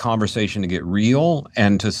for this conversation to get real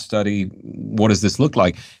and to study what does this look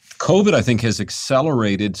like. COVID, I think, has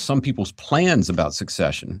accelerated some people's plans about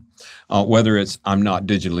succession, whether it's I'm not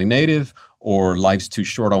digitally native, or life's too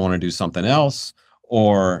short, I want to do something else,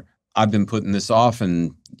 or I've been putting this off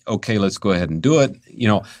and okay, let's go ahead and do it.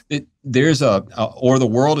 There's or the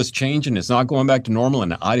world is changing. It's not going back to normal,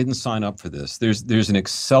 and I didn't sign up for this. There's an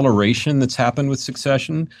acceleration that's happened with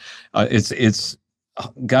succession. It's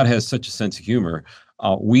God has such a sense of humor.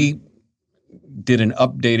 We did an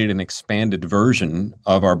updated and expanded version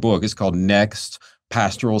of our book. It's called Next: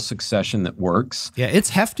 Pastoral Succession That Works. Yeah, it's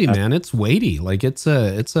hefty, man. It's weighty. Like it's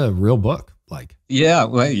a real book. Like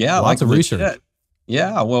lots of research.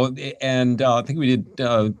 Yeah, well, and I think we did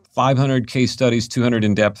 500 case studies, 200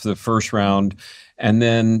 in depth the first round, and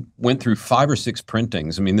then went through 5 or 6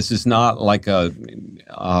 printings. I mean, this is not like a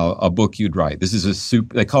book you'd write. This is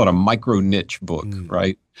they call it a micro niche book,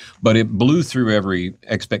 right? But it blew through every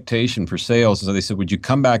expectation for sales. And so they said, would you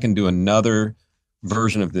come back and do another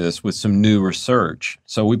version of this with some new research?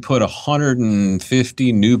 So we put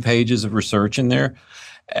 150 new pages of research in there.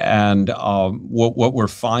 And what we're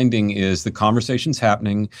finding is the conversation's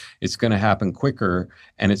happening. It's going to happen quicker,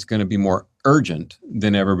 and it's going to be more urgent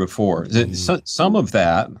than ever before. Some of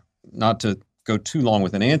that, not to go too long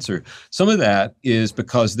with an answer, some of that is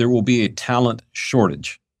because there will be a talent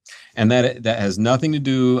shortage. And that has nothing to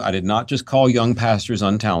do, I did not just call young pastors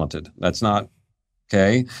untalented. That's not,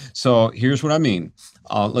 okay? So here's what I mean.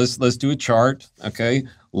 Let's do a chart, okay?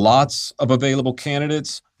 Lots of available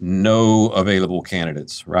candidates, no available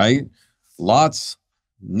candidates, right? Lots,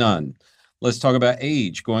 none. Let's talk about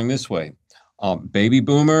age going this way. Baby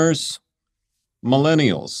boomers,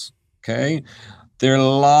 millennials, okay? There are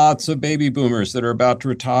lots of baby boomers that are about to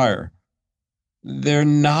retire. there are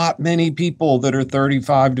not many people that are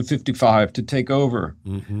 35 to 55 to take over.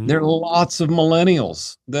 There are lots of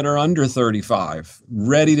millennials that are under 35,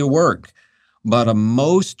 ready to work. But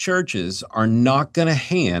most churches are not going to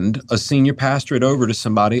hand a senior pastorate over to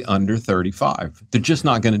somebody under 35. They're just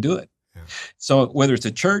not going to do it. Yeah. So whether it's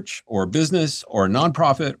a church or a business or a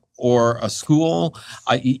nonprofit or a school,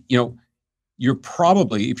 you're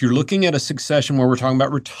probably, if you're looking at a succession where we're talking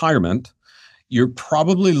about retirement, you're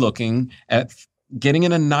probably looking at getting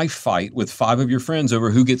in a knife fight with 5 of your friends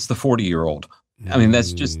over who gets the 40-year-old. I mean,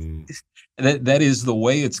 that's just... That is the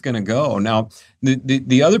way it's going to go. Now,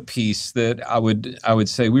 the other piece that I would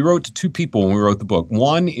say, we wrote to 2 people when we wrote the book.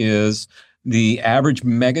 One is the average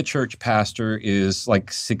megachurch pastor is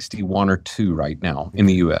like 61 or 2 right now in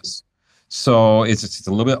the U.S. So it's a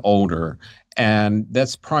little bit older, and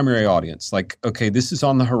that's primary audience. Like, okay, this is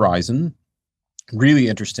on the horizon. Really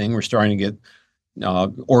interesting. We're starting to get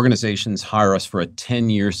organizations hire us for a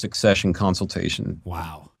 10-year succession consultation.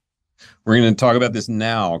 Wow. We're going to talk about this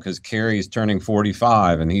now because Carey is turning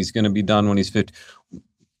 45 and he's going to be done when he's 50.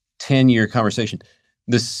 10-year conversation.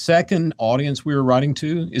 The second audience we were writing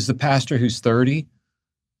to is the pastor who's 30,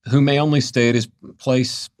 who may only stay at his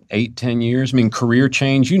place 8, 10 years. I mean, career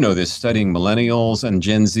change, you know this, studying millennials and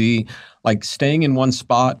Gen Z, like staying in one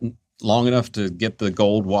spot long enough to get the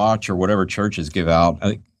gold watch or whatever churches give out.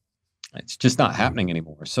 It's just not happening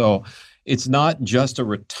anymore. So it's not just a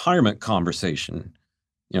retirement conversation.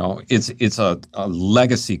 It's a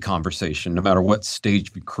legacy conversation, no matter what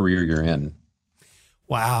stage of career you're in.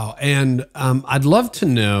 Wow. And I'd love to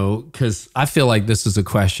know, because I feel like this is a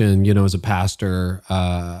question, as a pastor,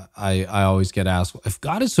 I always get asked, if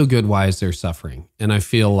God is so good, why is there suffering? And I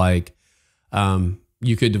feel like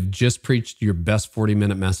you could have just preached your best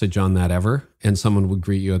 40-minute message on that ever, and someone would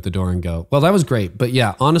greet you at the door and go, well, that was great. But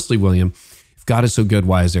yeah, honestly, William, if God is so good,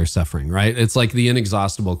 why is there suffering, right? It's like the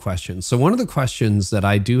inexhaustible question. So one of the questions that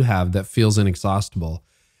I do have that feels inexhaustible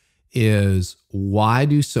is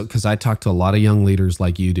because I talk to a lot of young leaders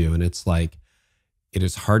like you do, and it's like, it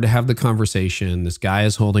is hard to have the conversation. This guy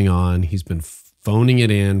is holding on. He's been phoning it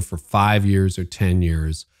in for 5 years or 10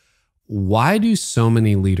 years. Why do so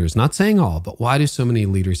many leaders, not saying all, but why do so many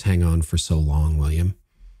leaders hang on for so long, William?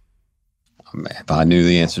 If I knew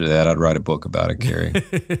the answer to that, I'd write a book about it, Carey.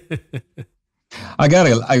 I got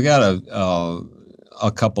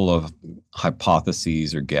a couple of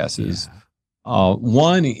hypotheses or guesses. Yeah.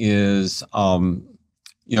 One is,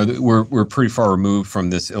 we're pretty far removed from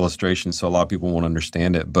this illustration, so a lot of people won't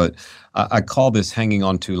understand it. But I call this hanging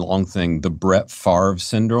on too long thing the Brett Favre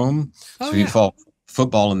syndrome. You follow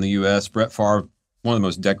football in the U.S. Brett Favre, one of the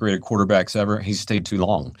most decorated quarterbacks ever. He stayed too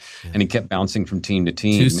long, and he kept bouncing from team to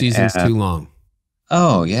team. 2 seasons too long.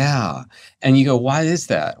 Oh yeah, and you go, why is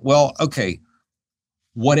that? Well, okay.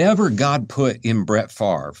 Whatever God put in Brett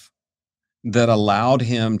Favre that allowed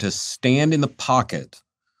him to stand in the pocket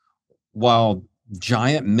while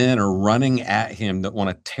giant men are running at him that want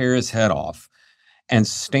to tear his head off, and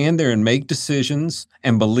stand there and make decisions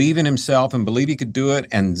and believe in himself and believe he could do it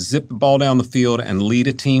and zip the ball down the field and lead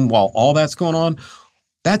a team while all that's going on,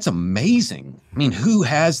 that's amazing. I mean, who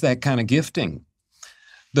has that kind of gifting?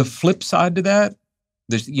 The flip side to that,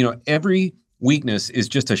 there's, every weakness is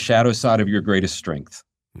just a shadow side of your greatest strength.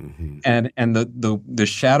 Mm-hmm. And the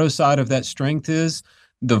shadow side of that strength is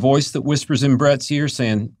the voice that whispers in Brett's ear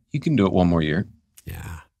saying, you can do it one more year.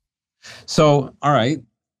 Yeah. So, all right,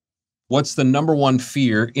 what's the number one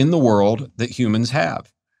fear in the world that humans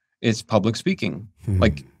have? It's public speaking,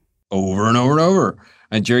 like over and over and over.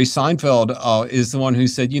 And Jerry Seinfeld is the one who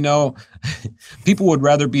said, people would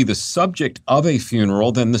rather be the subject of a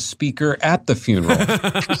funeral than the speaker at the funeral.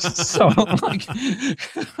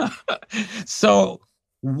 So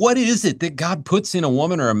what is it that God puts in a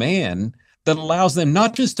woman or a man that allows them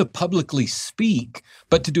not just to publicly speak,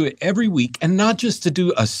 but to do it every week, and not just to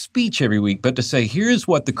do a speech every week, but to say, here's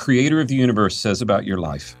what the creator of the universe says about your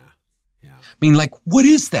life. Yeah. I mean, like, what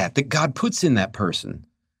is that God puts in that person?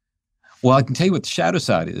 Well, I can tell you what the shadow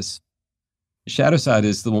side is. The shadow side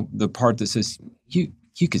is the part that says, you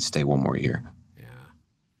could stay one more year. Yeah.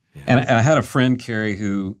 Yeah. And I had a friend, Carey,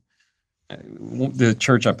 who, the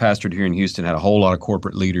church I pastored here in Houston had a whole lot of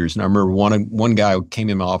corporate leaders. And I remember one guy who came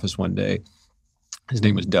in my office one day. His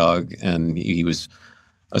name was Doug, and he was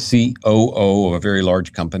a COO of a very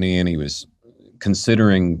large company, and he was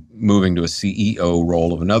considering moving to a CEO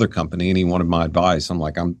role of another company, and he wanted my advice. I'm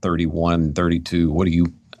like, I'm 31, 32. What do you...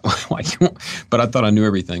 But I thought I knew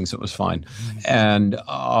everything, so it was fine. And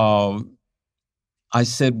I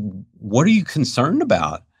said, what are you concerned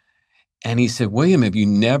about? And he said, William, have you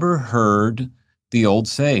never heard the old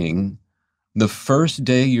saying, The first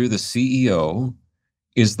day you're the CEO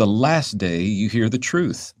is the last day you hear the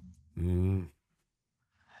truth. Mm.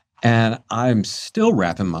 And I'm still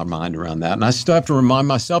wrapping my mind around that. And I still have to remind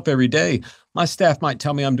myself every day, my staff might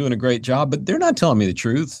tell me I'm doing a great job, but they're not telling me the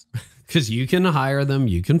truth. Because you can hire them,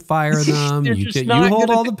 you can fire them, you hold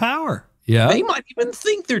all the power. Yeah. They might even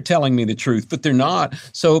think they're telling me the truth, but they're not.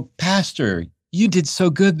 So, Pastor, you did so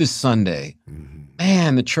good this Sunday. Mm-hmm.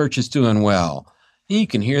 Man, the church is doing well. You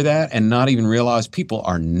can hear that and not even realize people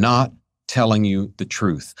are not telling you the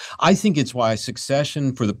truth. I think it's why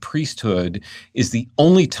succession for the priesthood is the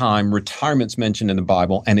only time retirement's mentioned in the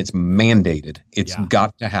Bible, and it's mandated. It's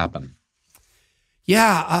got to happen.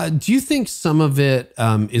 Yeah. Do you think some of it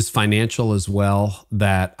is financial as well,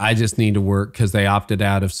 that I just need to work because they opted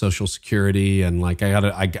out of Social Security and like,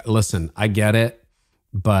 listen, I get it,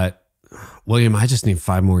 but William, I just need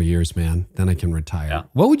 5 more years, man. Then I can retire. Yeah.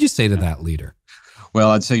 What would you say to that leader?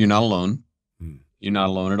 Well, I'd say you're not alone. You're not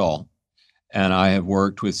alone at all. And I have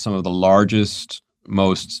worked with some of the largest,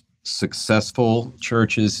 most successful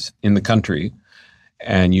churches in the country,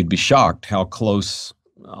 and you'd be shocked how closely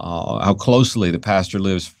the pastor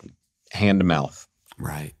lives hand to mouth.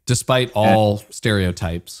 Right. Despite all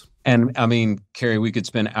stereotypes. And I mean, Carey, we could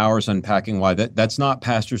spend hours unpacking why that's not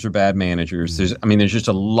pastors or bad managers. There's just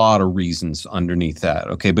a lot of reasons underneath that.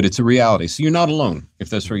 Okay. But it's a reality. So you're not alone if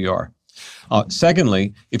that's where you are.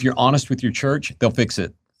 Secondly, if you're honest with your church, they'll fix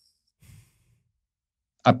it.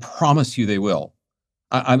 I promise you they will.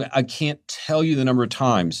 I can't tell you the number of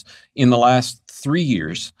times in the last 3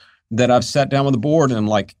 years that I've sat down with the board and I'm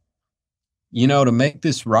like, to make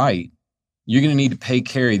this right, you're going to need to pay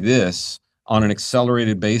Carey this on an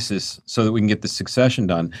accelerated basis so that we can get the succession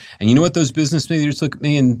done. And you know what those business leaders look at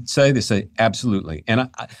me and say? They say, absolutely. And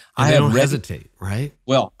I don't hesitate, right?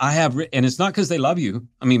 Well, and it's not because they love you.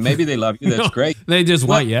 I mean, maybe they love you. That's great. They just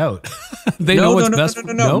want you out. They know what's best.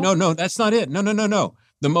 No, that's not it. No.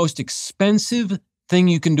 The most expensive thing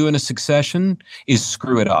you can do in a succession is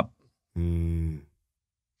screw it up. I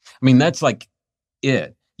mean, that's like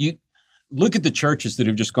it. You look at the churches that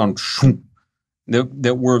have just gone,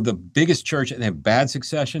 that were the biggest church, and they have bad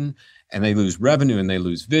succession, and they lose revenue, and they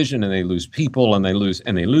lose vision, and they lose people, and they lose,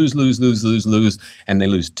 and they lose, and they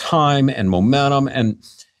lose time and momentum. And,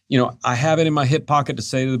 I have it in my hip pocket to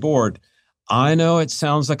say to the board, I know it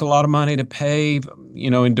sounds like a lot of money to pay,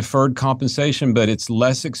 in deferred compensation, but it's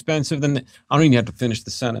less expensive than, I don't even have to finish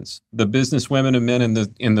the sentence. The business women and men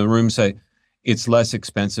in the room say, it's less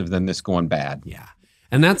expensive than this going bad. Yeah.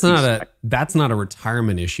 And that's not a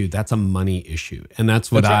retirement issue. That's a money issue. And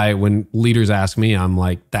that's what when leaders ask me, I'm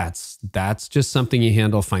like, that's just something you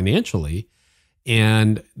handle financially.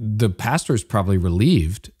 And the pastor's probably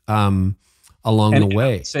relieved along the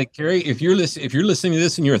way. Say, Carey, if you're listening to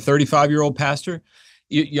this and you're a 35-year-old pastor,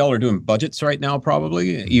 y'all are doing budgets right now,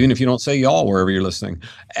 probably, even if you don't say y'all wherever you're listening.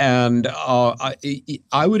 And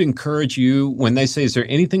I would encourage you, when they say, is there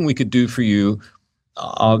anything we could do for you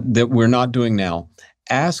that we're not doing now?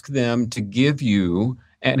 Ask them to give you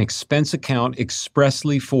an expense account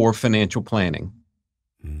expressly for financial planning.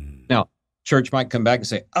 Now, church might come back and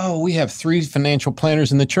say, oh, we have 3 financial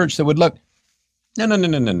planners in the church that would look.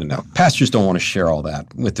 No. Pastors don't want to share all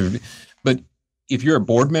that with their. But if you're a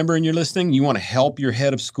board member and you're listening, you want to help your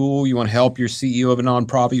head of school, you want to help your CEO of a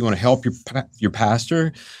nonprofit, you want to help your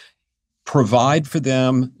pastor, provide for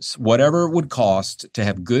them whatever it would cost to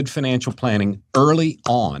have good financial planning early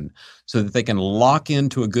on so that they can lock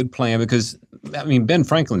into a good plan. Because, Ben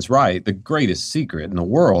Franklin's right. The greatest secret in the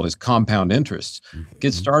world is compound interest.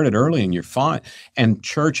 Get started early and you're fine. And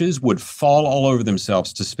churches would fall all over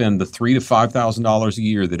themselves to spend the $3,000 to $5,000 a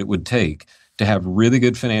year that it would take to have really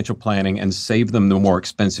good financial planning and save them the more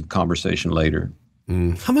expensive conversation later.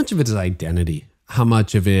 How much of it is identity? How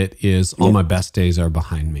much of it is all my best days are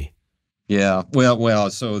behind me? Yeah.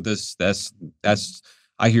 Well. So that's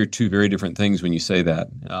I hear 2 very different things when you say that.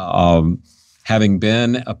 Having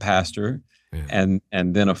been a pastor and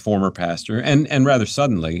then a former pastor, and rather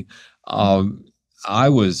suddenly, I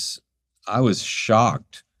was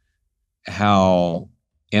shocked how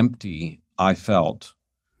empty I felt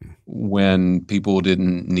when people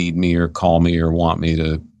didn't need me or call me or want me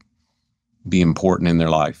to be important in their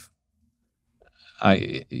life.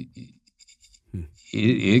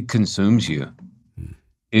 It consumes you.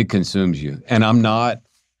 It consumes you. And I'm not,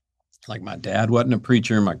 like, my dad wasn't a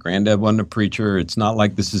preacher, my granddad wasn't a preacher. It's not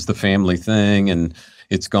like this is the family thing and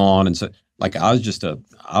it's gone. And so, like, I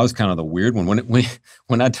was kind of the weird one.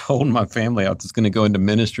 When I told my family I was going to go into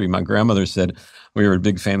ministry, my grandmother said, we were at a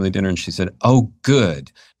big family dinner, and she said, oh,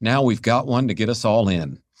 good. Now we've got one to get us all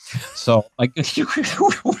in. So, like,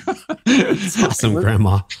 That's awesome,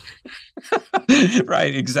 Grandma.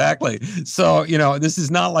 Right, exactly. So, this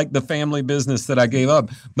is not like the family business that I gave up,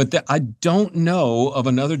 but I don't know of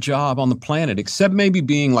another job on the planet, except maybe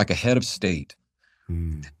being like a head of state,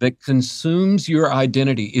 that consumes your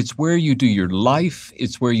identity. It's where you do your life.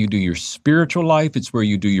 It's where you do your spiritual life. It's where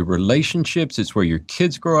you do your relationships. It's where your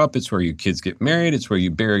kids grow up. It's where your kids get married. It's where you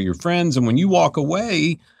bury your friends. And when you walk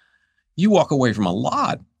away from a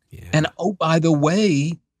lot. Yeah. And oh, by the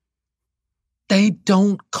way, they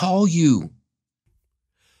don't call you.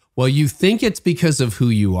 Well, you think it's because of who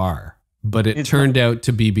you are, but it turned out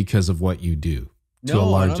to be because of what you do to a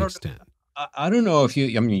large extent. I don't know if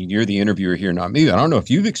you're the interviewer here, not me. I don't know if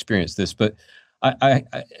you've experienced this, but I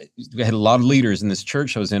had a lot of leaders in this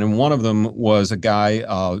church I was in, and one of them was a guy,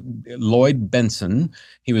 Lloyd Benson.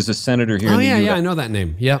 He was a senator here in the U.S. Yeah, I know that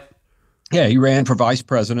name. Yep. Yeah, he ran for vice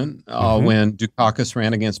president when Dukakis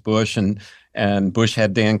ran against Bush, and Bush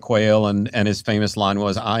had Dan Quayle, and his famous line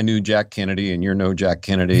was, "I knew Jack Kennedy, and you're no Jack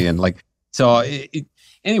Kennedy." And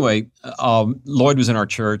anyway, Lloyd was in our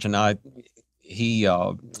church, and he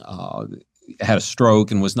had a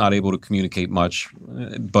stroke and was not able to communicate much.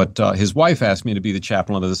 But his wife asked me to be the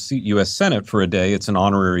chaplain of the U.S. Senate for a day. It's an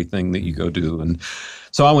honorary thing that you go do, and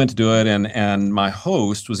so I went to do it. And my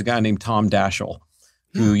host was a guy named Tom Daschle,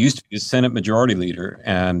 who used to be a Senate Majority Leader,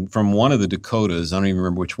 and from one of the Dakotas, I don't even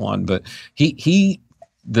remember which one, but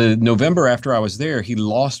the November after I was there, he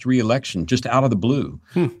lost re-election just out of the blue.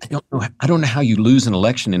 I don't know how you lose an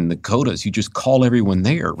election in the Dakotas. You just call everyone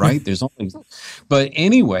there, right? But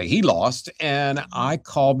anyway, he lost, and I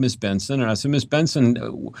called Miss Benson, and I said, Miss Benson,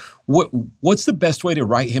 what's the best way to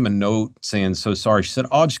write him a note saying so sorry? She said,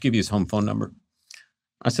 I'll just give you his home phone number.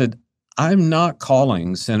 I said, I'm not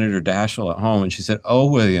calling Senator Daschle at home. And she said,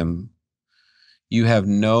 oh, William, you have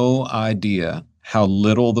no idea how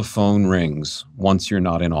little the phone rings once you're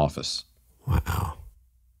not in office. Wow.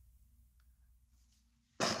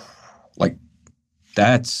 Like,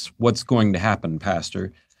 that's what's going to happen,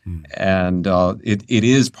 Pastor. And it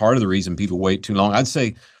is part of the reason people wait too long. I'd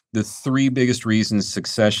say the three biggest reasons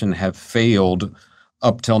succession have failed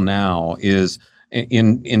up till now is,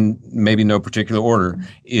 in maybe no particular order,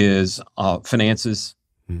 is finances,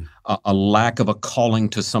 a lack of a calling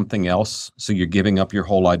to something else. So you're giving up your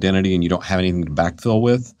whole identity and you don't have anything to backfill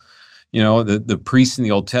with. The priests in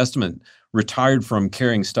the Old Testament retired from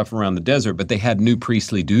carrying stuff around the desert, but they had new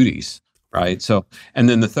priestly duties, right? So, and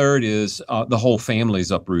then the third is the whole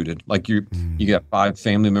family's uprooted. Like you got 5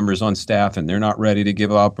 family members on staff and they're not ready to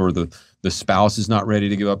give up, or the spouse is not ready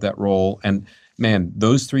to give up that role. And man,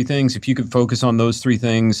 those 3 things, if you could focus on those 3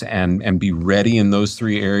 things and be ready in those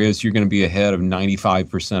 3 areas, you're going to be ahead of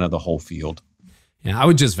 95% of the whole field. Yeah, I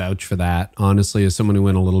would just vouch for that. Honestly, as someone who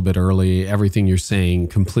went a little bit early, everything you're saying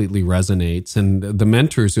completely resonates. And the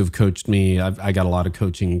mentors who have coached me, I got a lot of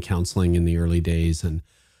coaching and counseling in the early days and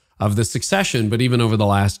of the succession. But even over the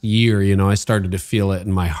last year, I started to feel it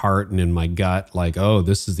in my heart and in my gut, like, oh,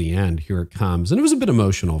 this is the end. Here it comes. And it was a bit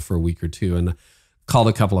emotional for a week or two. And I called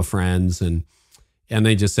a couple of friends and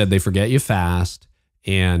they just said they forget you fast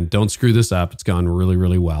and don't screw this up. It's gone really,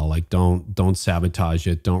 really well. Like don't sabotage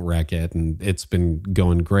it. Don't wreck it. And it's been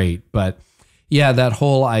going great. But yeah, that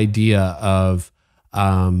whole idea of,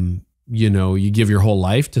 you give your whole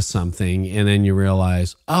life to something and then you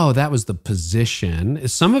realize, oh, that was the position.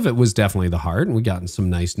 Some of it was definitely the heart, and we gotten some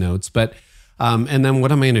nice notes, but and then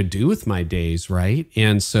what am I going to do with my days, right?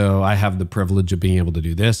 And so I have the privilege of being able to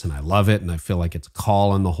do this, and I love it, and I feel like it's a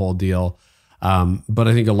call on the whole deal. But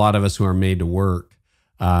I think a lot of us who are made to work,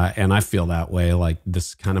 and I feel that way, like this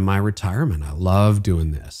is kind of my retirement. I love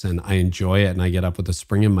doing this and I enjoy it and I get up with a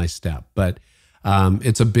spring in my step, but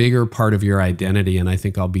it's a bigger part of your identity. And I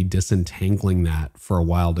think I'll be disentangling that for a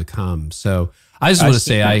while to come. So I just want to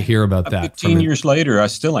say, I hear about that. 15 years later, I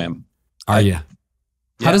still am. Are you? Yeah.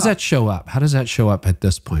 How does that show up? How does that show up at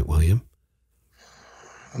this point, William?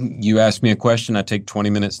 You asked me a question, I take 20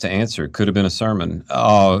 minutes to answer. It could have been a sermon.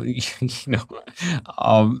 I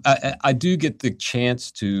do get the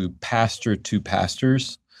chance to pastor 2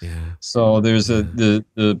 pastors. Yeah. So there's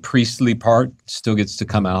the priestly part still gets to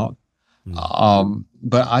come out.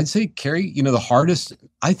 But I'd say, Carey,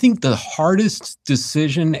 I think the hardest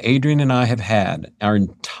decision Adrian and I have had our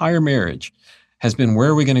entire marriage has been,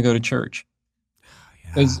 where are we going to go to church?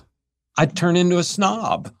 Because I turn into a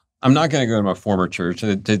snob. I'm not going to go to my former church.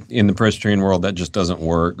 In the Presbyterian world, that just doesn't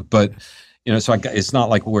work. But, so it's not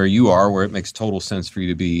like where you are, where it makes total sense for you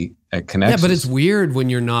to be at Connexus. Yeah, but it's weird when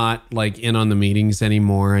you're not like in on the meetings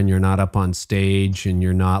anymore and you're not up on stage and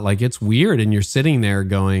you're not like, it's weird. And you're sitting there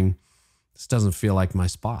going, this doesn't feel like my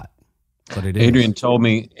spot. But it is. Adrian told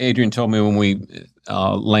me when we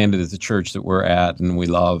landed at the church that we're at and we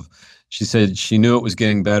love, she said she knew it was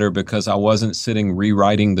getting better because I wasn't sitting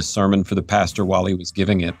rewriting the sermon for the pastor while he was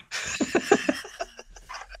giving it.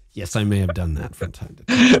 Yes, I may have done that from time to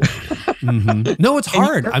time. Mm-hmm. No, it's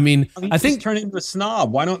hard. I think turn into a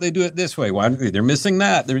snob. Why don't they do it this way? Why they're missing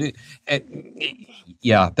that?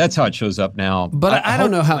 Yeah, that's how it shows up now. But I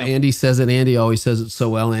don't know how Andy says it. Andy always says it so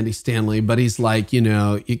well, Andy Stanley. But he's like,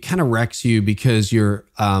 it kind of wrecks you because you're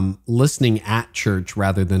listening at church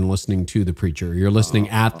rather than listening to the preacher. You're listening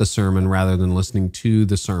at the sermon rather than listening to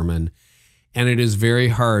the sermon. And it is very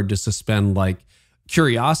hard to suspend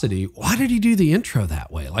curiosity. Why did he do the intro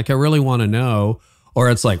that way? I really want to know. Or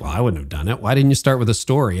it's like, well, I wouldn't have done it. Why didn't you start with a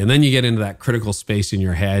story? And then you get into that critical space in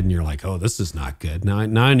your head and you're like, oh, this is not good. Now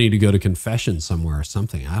I need to go to confession somewhere or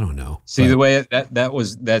something. I don't know. See, the way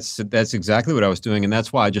that's exactly what I was doing. And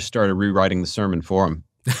that's why I just started rewriting the sermon for him.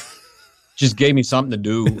 Just gave me something to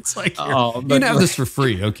do. It's like, you can have this for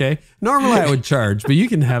free. Okay. Normally I would charge, but you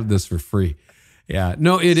can have this for free. Yeah,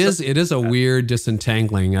 no, it is a weird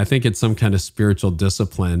disentangling. I think it's some kind of spiritual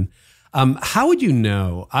discipline. How would you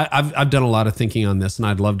know? I've done a lot of thinking on this, and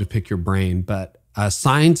I'd love to pick your brain. But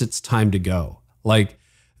signs it's time to go.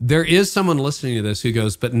 There is someone listening to this who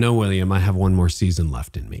goes, "But no, William, I have one more season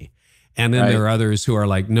left in me." And then there are others who are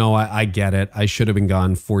like, "No, I get it. I should have been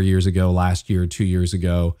gone 4 years ago, last year, 2 years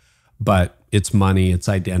ago. But it's money, it's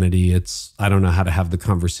identity, I don't know how to have the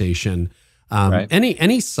conversation."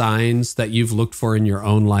 Any signs that you've looked for in your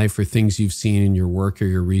own life or things you've seen in your work or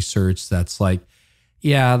your research that's like,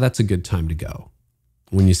 yeah, that's a good time to go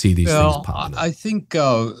when you see these things popping up? I think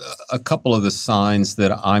a couple of the signs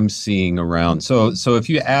that I'm seeing around. So if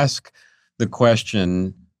you ask the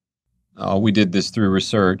question, we did this through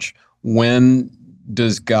research, when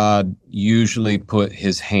does God usually put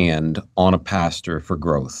his hand on a pastor for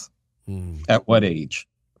growth? At what age?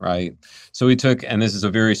 Right. So we took, and this is a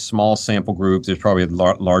very small sample group. There's probably a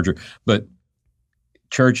larger, but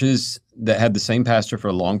churches that had the same pastor for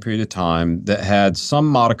a long period of time that had some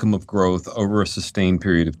modicum of growth over a sustained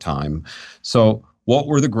period of time. So what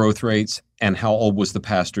were the growth rates and how old was the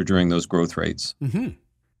pastor during those growth rates? Mm-hmm.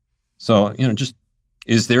 So, just,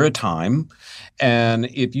 is there a time? And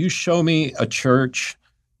if you show me a church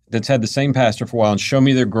that's had the same pastor for a while and show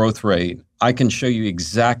me their growth rate, I can show you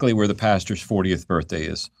exactly where the pastor's 40th birthday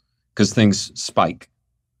is, because things spike.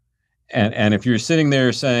 And if you're sitting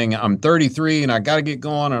there saying, I'm 33 and I got to get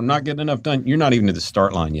going, I'm not getting enough done, you're not even at the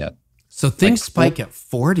start line yet. So things spike at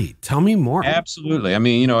 40. Tell me more. Absolutely.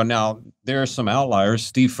 Now there are some outliers.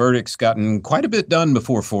 Steve Furtick's gotten quite a bit done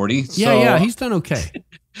before 40. Yeah, he's done okay.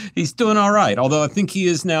 He's doing all right, although I think he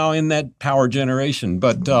is now in that power generation.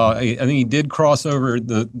 But I think he did cross over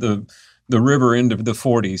the river into the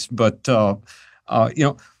 40s. But,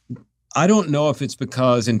 I don't know if it's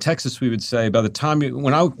because in Texas we would say by the time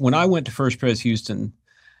when I went to First Pres Houston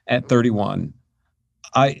at 31,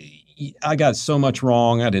 I got so much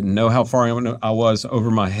wrong. I didn't know how far I was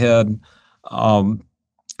over my head.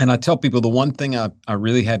 And I tell people the one thing I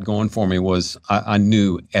really had going for me was I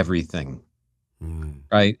knew everything.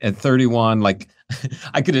 Right. At 31,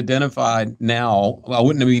 I could identify now. Well, I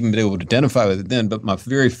wouldn't have even been able to identify with it then, but my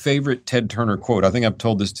very favorite Ted Turner quote, I think I've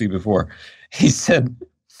told this to you before. He said,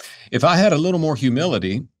 if I had a little more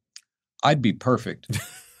humility, I'd be perfect.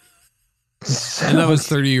 And that was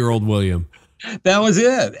 30-year-old William. That was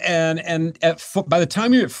it. And by the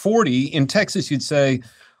time you're at 40 in Texas, you'd say,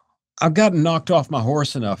 I've gotten knocked off my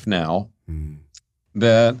horse enough now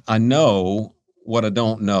that I know what I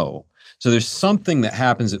don't know. So there's something that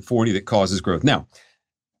happens at 40 that causes growth. Now,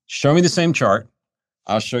 show me the same chart.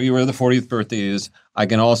 I'll show you where the 40th birthday is. I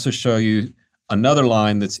can also show you another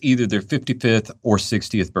line that's either their 55th or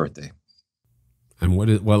 60th birthday. And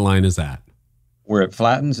what line is that? Where it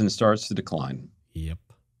flattens and starts to decline. Yep.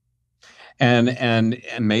 And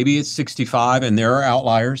maybe it's 65, and there are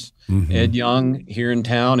outliers. Mm-hmm. Ed Young here in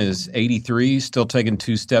town is 83, still taking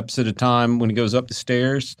 2 steps at a time when he goes up the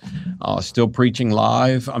stairs, still preaching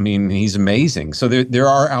live. I mean, he's amazing. So there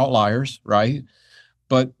are outliers, right?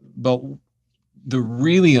 But the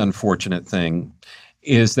really unfortunate thing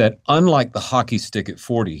is that unlike the hockey stick at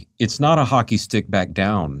 40, it's not a hockey stick back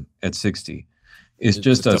down at 60. It's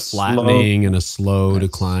just a flattening and a slow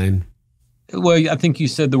decline. Well, I think you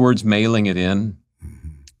said the words mailing it in.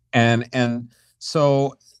 Mm-hmm. And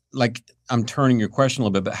so I'm turning your question a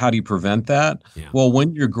little bit, but how do you prevent that? Yeah. Well,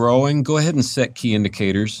 when you're growing, go ahead and set key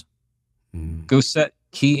indicators. Mm-hmm. Go set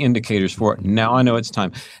key indicators for it. Now I know it's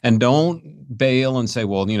time. And don't bail and say,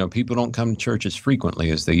 well, people don't come to church as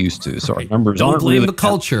frequently as they used to. So our numbers don't blame the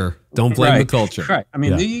culture. Don't blame the culture. Right. I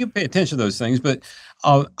mean, you can pay attention to those things, but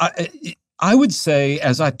I would say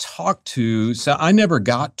as I talk to, so I never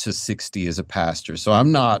got to 60 as a pastor. So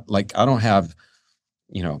I'm not like, I don't have,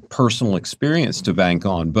 personal experience to bank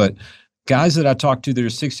on, but guys that I talk to that are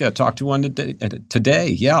 60, I talked to one today.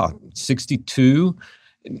 Yeah. 62,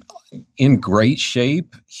 in great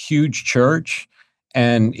shape, huge church.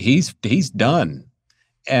 And he's done.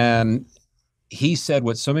 And he said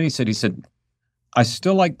what somebody said. He said, I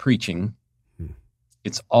still like preaching.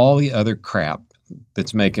 It's all the other crap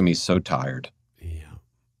that's making me so tired.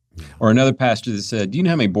 Yeah. Or another pastor that said, do you know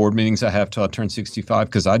how many board meetings I have till I turn 65?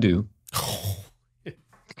 Because I do.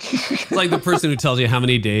 It's like the person who tells you how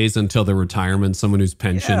many days until their retirement, someone who's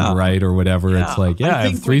pensioned, right, or whatever. Yeah. It's like, I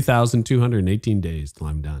have 3,218 days till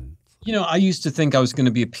I'm done. I used to think I was going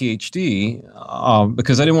to be a PhD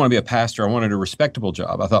because I didn't want to be a pastor. I wanted a respectable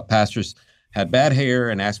job. I thought pastors had bad hair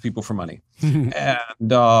and asked people for money.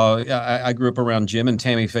 And I grew up around Jim and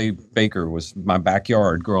Tammy Faye Baker was my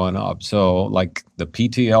backyard growing up. So like the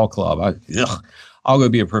PTL club, I'll go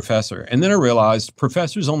be a professor. And then I realized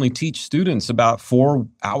professors only teach students about 4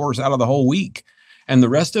 hours out of the whole week. And the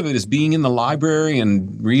rest of it is being in the library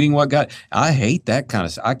and reading what God. I hate that kind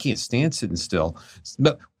of stuff. I can't stand sitting still.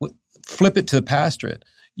 But flip it to the pastorate.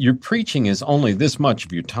 Your preaching is only this much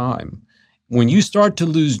of your time. When you start to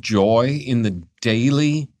lose joy in the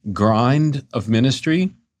daily grind of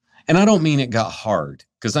ministry, and I don't mean it got hard,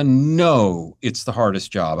 because I know it's the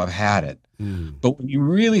hardest job. I've had it. But when you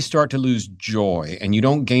really start to lose joy and you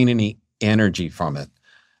don't gain any energy from it,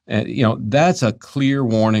 that's a clear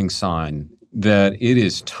warning sign that it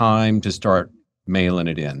is time to start mailing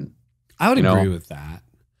it in. I would agree with that.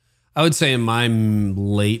 I would say in my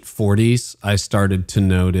late 40s, I started to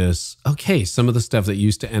notice, okay, some of the stuff that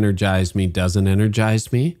used to energize me doesn't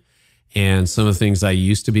energize me. And some of the things I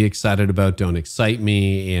used to be excited about don't excite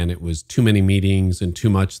me. And it was too many meetings and too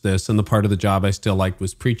much this. And the part of the job I still liked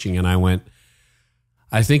was preaching. And I went,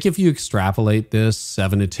 I think if you extrapolate this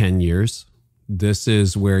 7 to 10 years, this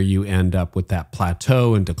is where you end up with that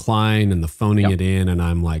plateau and decline and the phoning it in. And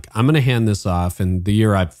I'm like, I'm going to hand this off. And the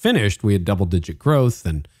year I finished, we had double-digit growth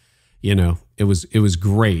and it was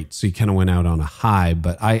great. So you kind of went out on a high,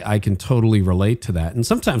 but I can totally relate to that. And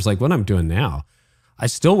sometimes like what I'm doing now, I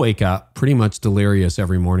still wake up pretty much delirious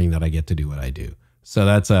every morning that I get to do what I do. So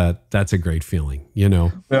that's a great feeling,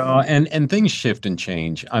 Well, and things shift and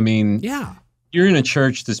change. I mean, you're in a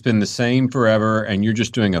church that's been the same forever and you're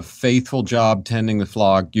just doing a faithful job tending the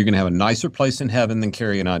flock. You're going to have a nicer place in heaven than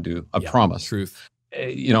Carey and I do. I promise. Truth.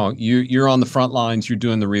 You're on the front lines, you're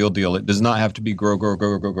doing the real deal. It does not have to be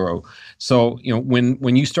grow. So,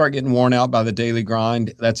 when you start getting worn out by the daily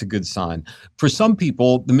grind, that's a good sign. For some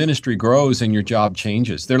people, the ministry grows and your job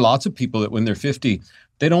changes. There are lots of people that when they're 50,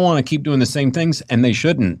 they don't want to keep doing the same things and they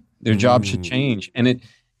shouldn't. Their job should change. And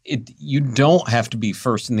you don't have to be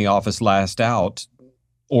first in the office, last out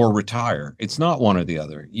or retire. It's not one or the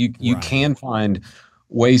other. You can find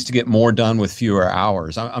ways to get more done with fewer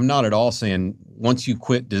hours. I'm not at all saying once you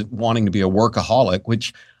quit wanting to be a workaholic,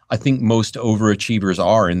 which I think most overachievers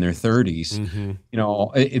are in their 30s,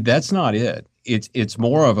 that's not it. It's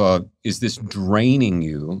more of is this draining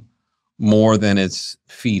you more than it's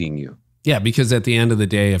feeding you? Yeah, because at the end of the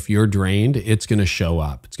day, if you're drained, it's going to show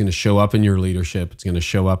up. It's going to show up in your leadership. It's going to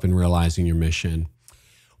show up in realizing your mission.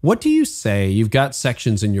 What do you say? You've got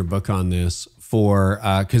sections in your book on this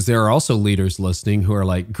because there are also leaders listening who are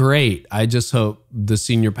like, great, I just hope the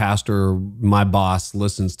senior pastor, my boss,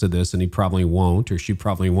 listens to this, and he probably won't, or she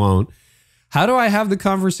probably won't. How do I have the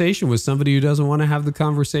conversation with somebody who doesn't want to have the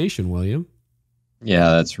conversation, William?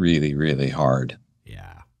 Yeah, that's really, really hard.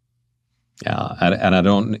 Yeah. And I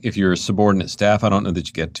don't, if you're a subordinate staff, I don't know that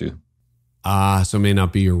you get to. So it may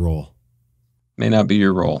not be your role. May not be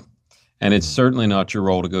your role. And it's certainly not your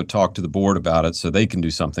role to go talk to the board about it so they can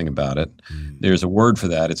do something about it. There's a word for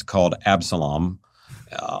that. It's called Absalom.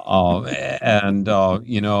 I'm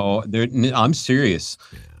serious.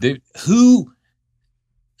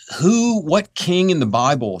 What king in the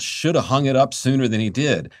Bible should have hung it up sooner than he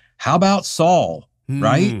did? How about Saul,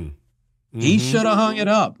 right? He should have hung it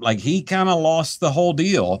up. Like he kind of lost the whole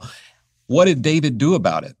deal. What did David do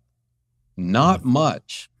about it? Not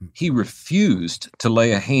much. He refused to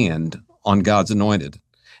lay a hand on God's anointed,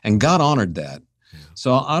 and God honored that.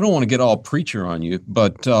 So I don't want to get all preacher on you,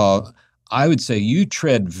 but I would say you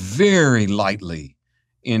tread very lightly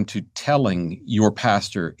into telling your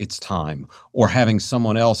pastor it's time, or having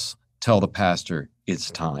someone else tell the pastor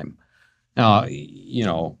it's time. Now,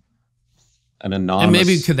 an anonymous. And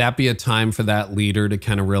maybe could that be a time for that leader to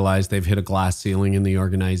kind of realize they've hit a glass ceiling in the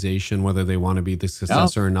organization, whether they want to be the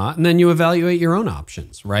successor or not? And then you evaluate your own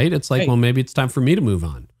options, right? It's like, well, maybe it's time for me to move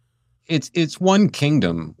on. it's one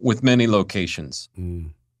kingdom with many locations,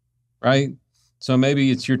 right? So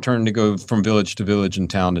maybe it's your turn to go from village to village and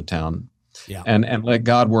town to town, and let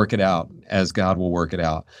God work it out as God will work it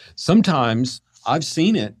out. Sometimes I've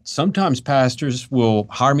seen it. Sometimes pastors will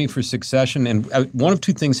hire me for succession, and one of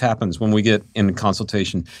two things happens when we get in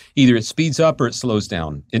consultation. Either it speeds up or it slows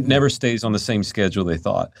down. It never stays on the same schedule they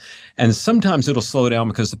thought. And sometimes it'll slow down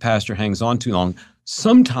because the pastor hangs on too long.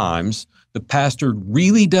 Sometimes the pastor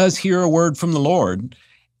really does hear a word from the Lord,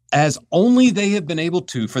 as only they have been able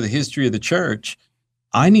to for the history of the church.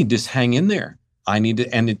 I need to hang in there. I need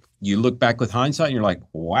to, and you look back with hindsight and you're like,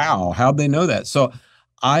 wow, how'd they know that? So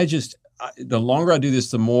the longer I do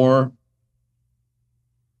this, the more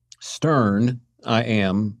stern I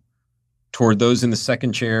am toward those in the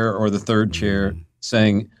second chair or the third chair,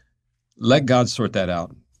 saying, let God sort that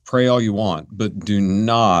out. Pray all you want, but do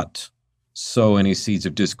not sow any seeds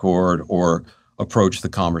of discord or approach the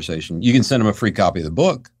conversation. You can send them a free copy of the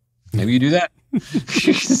book. Maybe you do that.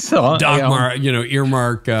 So,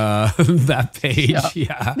 earmark that page.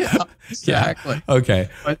 Yeah, exactly. Okay.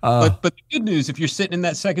 But the good news, if you're sitting in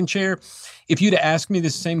that second chair, if you'd asked me the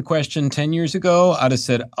same question 10 years ago, I'd have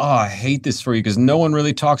said, oh, I hate this for you because no one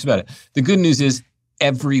really talks about it. The good news is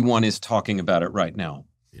everyone is talking about it right now.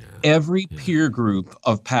 Every peer group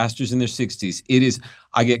of pastors in their 60s,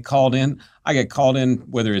 I get called in,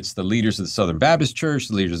 whether it's the leaders of the Southern Baptist Church,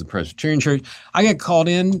 the leaders of the Presbyterian Church. I get called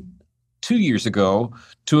in 2 years ago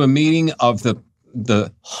to a meeting of the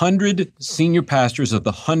 100 senior pastors of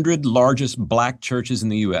the 100 largest Black churches in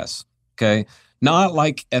the U.S., okay? Not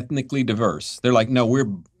like ethnically diverse. They're like, no, we're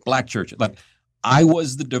Black churches. Like, I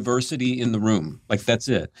was the diversity in the room. Like, that's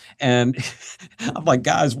it. And I'm like,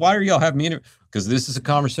 guys, why are y'all having me in? Because this is a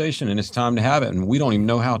conversation and it's time to have it, and we don't even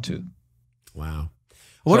know how to. Wow.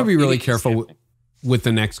 I want to be really careful with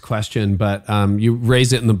the next question, but you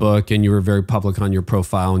raise it in the book and you were very public on your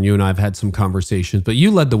profile, and you and I have had some conversations, but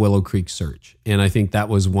you led the Willow Creek search. And I think that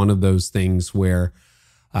was one of those things where,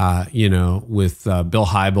 with Bill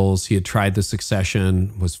Hybels, he had tried the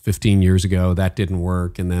succession, was 15 years ago. That didn't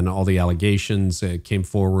work. And then all the allegations came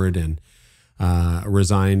forward and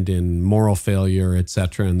resigned in moral failure, et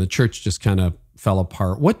cetera. And the church just kind of fell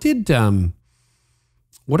apart. What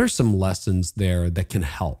are some lessons there that can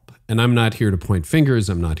help? And I'm not here to point fingers.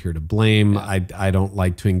 I'm not here to blame. I don't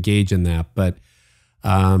like to engage in that, but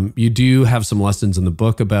you do have some lessons in the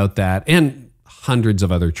book about that, and hundreds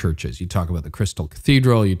of other churches. You talk about the Crystal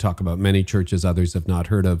Cathedral. You talk about many churches others have not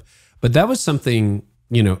heard of, but that was something,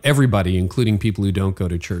 everybody, including people who don't go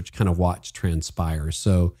to church, kind of watched transpire.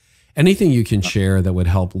 So anything you can share that would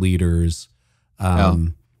help leaders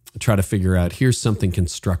try to figure out, here's something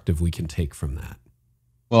constructive we can take from that.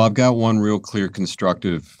 Well, I've got one real clear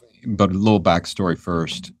constructive, but a little backstory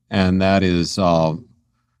first. And that is, I've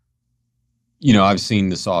seen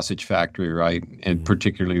the sausage factory, right? And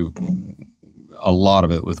particularly a lot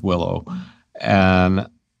of it with Willow. And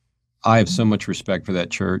I have so much respect for that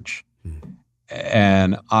church.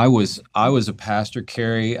 And I was a pastor,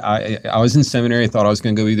 Carey. I was in seminary. I thought I was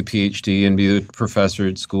going to go be the PhD and be the professor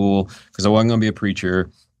at school because I wasn't going to be a preacher.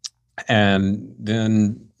 And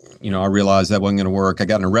then, I realized that wasn't going to work. I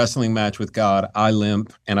got in a wrestling match with God. I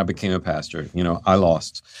limp, and I became a pastor. I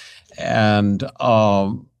lost. And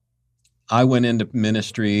I went into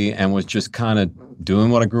ministry and was just kind of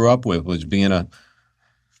doing what I grew up with, was being a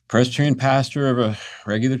Presbyterian pastor of a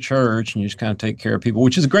regular church, and you just kind of take care of people,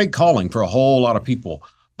 which is a great calling for a whole lot of people.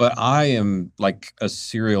 But I am like a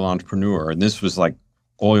serial entrepreneur, and this was like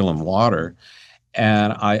oil and water.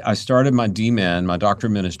 And I started my DMin, my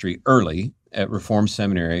doctorate ministry, early at Reformed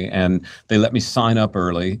Seminary, and they let me sign up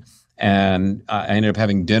early. And I ended up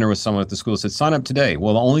having dinner with someone at the school, said, sign up today.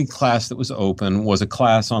 Well, the only class that was open was a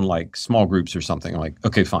class on like small groups or something. I'm like,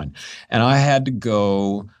 okay, fine. And I had to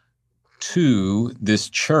go to this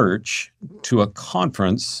church to a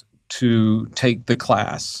conference to take the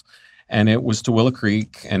class. And it was to Willow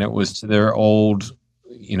Creek, and it was to their old,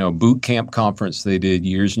 boot camp conference they did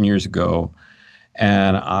years and years ago.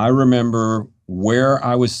 And I remember where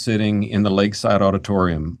I was sitting in the Lakeside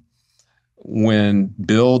Auditorium when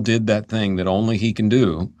Bill did that thing that only he can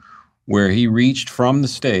do, where he reached from the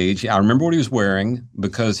stage. I remember what he was wearing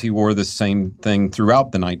because he wore the same thing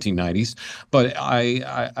throughout the 1990s. But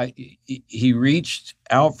he reached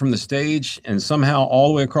out from the stage and somehow all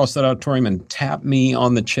the way across that auditorium and tapped me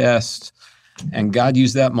on the chest. And God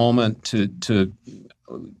used that moment to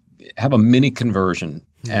have a mini conversion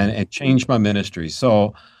and change my ministry.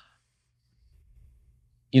 So,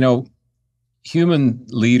 human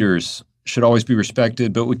leaders should always be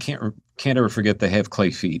respected, but we can't ever forget they have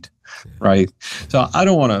clay feet, right? So I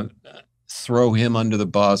don't want to throw him under the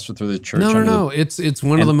bus or throw the church No. It's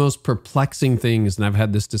one of the most perplexing things, and I've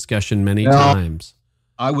had this discussion many times.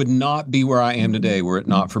 I would not be where I am today were it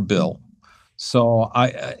not for Bill. So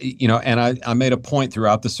I made a point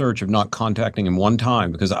throughout the search of not contacting him one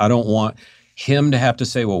time because I don't want him to have to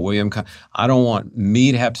say, well, William, I don't want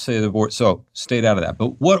me to have to say the board. So stayed out of that. But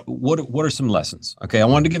what are some lessons? Okay, I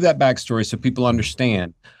wanted to give that backstory so people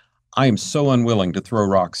understand. I am so unwilling to throw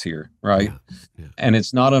rocks here, right? Yeah. And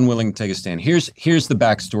it's not unwilling to take a stand. Here's the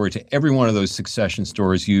backstory to every one of those succession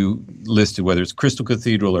stories you listed, whether it's Crystal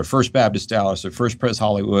Cathedral or First Baptist Dallas or First Pres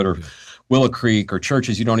Hollywood or Willow Creek or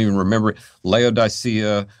churches you don't even remember,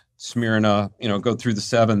 Laodicea, Smyrna, go through the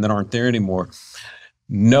 7 that aren't there anymore.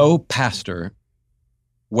 No pastor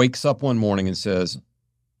wakes up one morning and says,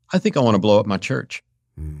 I think I want to blow up my church.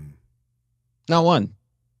 Not one.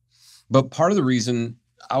 But part of the reason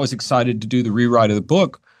I was excited to do the rewrite of the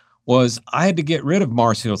book was I had to get rid of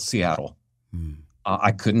Mars Hill, Seattle.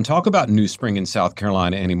 I couldn't talk about New Spring in South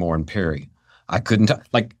Carolina anymore in Perry. I couldn't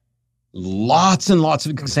lots and lots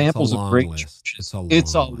of examples of great churches.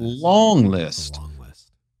 It's a long list.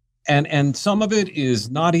 And some of it is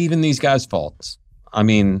not even these guys' faults. I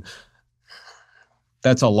mean,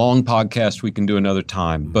 that's a long podcast we can do another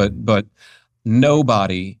time, but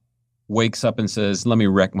nobody wakes up and says, let me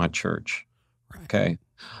wreck my church. Okay.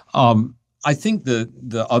 I think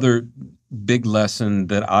the other big lesson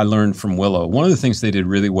that I learned from Willow, one of the things they did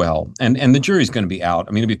really well, and the jury's going to be out.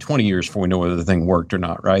 I mean, it'll be 20 years before we know whether the thing worked or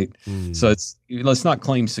not, right? So let's not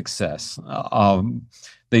claim success.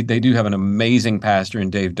 They do have an amazing pastor in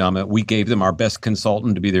Dave Dummett. We gave them our best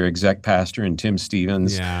consultant to be their exec pastor in Tim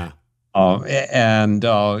Stevens. Yeah. They've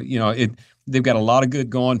got a lot of good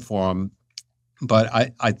going for them. But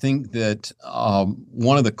I think that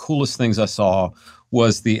one of the coolest things I saw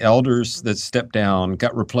was the elders that stepped down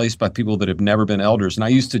got replaced by people that have never been elders. And I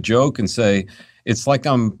used to joke and say, it's like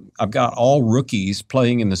I've got all rookies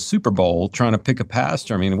playing in the Super Bowl trying to pick a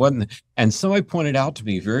pastor. I mean, it wasn't. And somebody pointed out to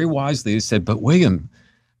me very wisely, they said, but William,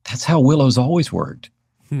 that's how Willow's always worked.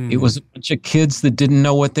 It was a bunch of kids that didn't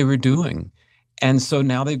know what they were doing. And so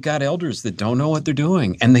now they've got elders that don't know what they're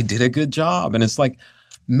doing, and they did a good job. And it's like,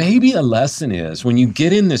 maybe a lesson is when you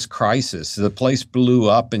get in this crisis, the place blew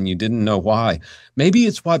up and you didn't know why. Maybe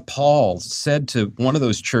it's why Paul said to one of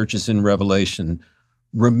those churches in Revelation,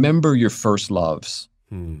 remember your first loves.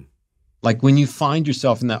 Like when you find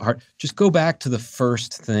yourself in that heart, just go back to the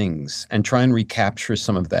first things and try and recapture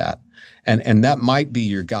some of that. And that might be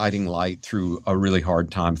your guiding light through a really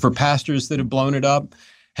hard time. For pastors that have blown it up,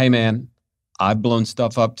 hey man, I've blown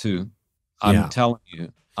stuff up too. I'm telling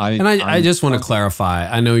you. I just want to clarify.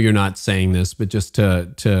 I know you're not saying this, but just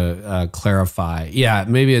to clarify,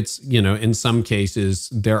 maybe it's, in some cases,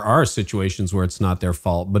 there are situations where it's not their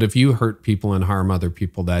fault. But if you hurt people and harm other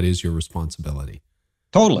people, that is your responsibility.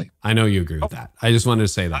 Totally. I know you agree with that. I just wanted to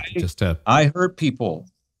say that. I hurt people.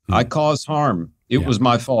 I caused harm. It was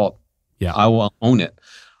my fault. Yeah. I will own it.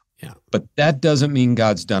 Yeah. But that doesn't mean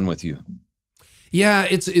God's done with you. Yeah,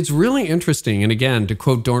 it's really interesting. And again, to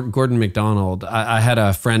quote Gordon MacDonald, I had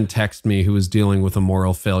a friend text me who was dealing with a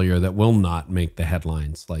moral failure that will not make the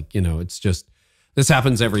headlines. It's just, this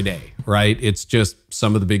happens every day, right? It's just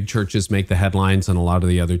some of the big churches make the headlines and a lot of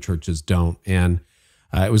the other churches don't. And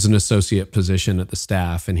it was an associate position at the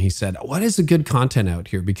staff. And he said, what is the good content out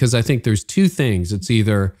here? Because I think there's two things. It's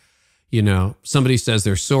either, somebody says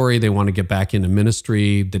they're sorry, they want to get back into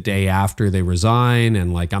ministry the day after they resign,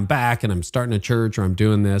 and I'm back and I'm starting a church or I'm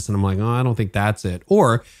doing this. And I'm like, oh, I don't think that's it.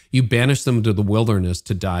 Or you banish them to the wilderness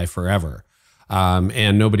to die forever.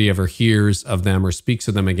 And nobody ever hears of them or speaks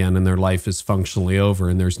of them again, and their life is functionally over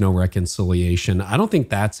and there's no reconciliation. I don't think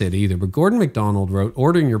that's it either. But Gordon MacDonald wrote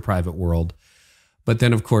Ordering Your Private World. But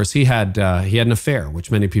then, of course, he had an affair,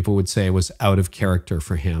 which many people would say was out of character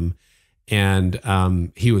for him.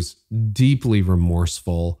 And he was deeply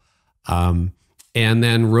remorseful, and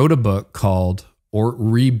then wrote a book called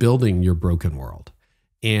Rebuilding Your Broken World.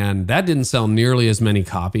 And that didn't sell nearly as many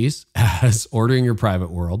copies as Ordering Your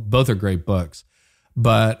Private World. Both are great books.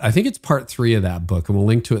 But I think it's part 3 of that book, and we'll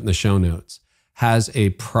link to it in the show notes, has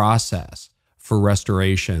a process for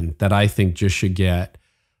restoration that I think just should get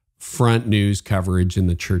front news coverage in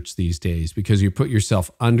the church these days, because you put yourself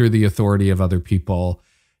under the authority of other people.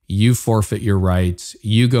 You forfeit your rights.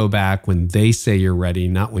 You go back when they say you're ready,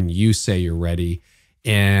 not when you say you're ready.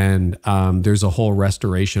 And there's a whole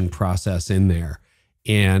restoration process in there.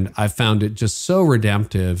 And I found it just so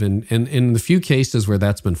redemptive. And in the few cases where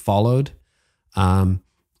that's been followed, it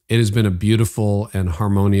has been a beautiful and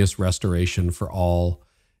harmonious restoration for all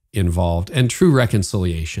involved and true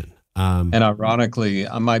reconciliation. And ironically,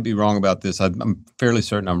 I might be wrong about this. I'm fairly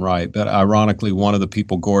certain I'm right. But ironically, one of the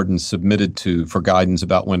people Gordon submitted to for guidance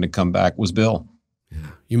about when to come back was Bill. Yeah,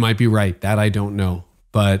 you might be right. That I don't know.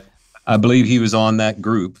 But I believe he was on that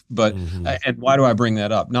group. But and why do I bring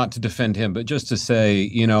that up? Not to defend him, but just to say,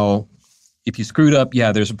 if you screwed up,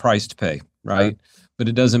 yeah, there's a price to pay, right? But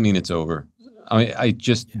it doesn't mean it's over. I mean, it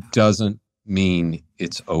just doesn't mean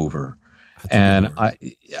it's over. That's and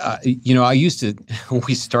I used to, when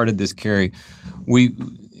we started this, Carey,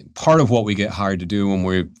 part of what we get hired to do when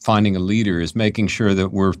we're finding a leader is making sure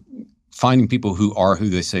that we're finding people who are who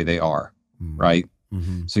they say they are, right?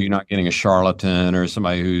 Mm-hmm. So you're not getting a charlatan or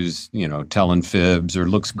somebody who's, telling fibs or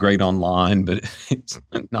looks great online, but it's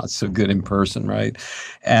not so good in person, right?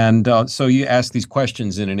 And so you ask these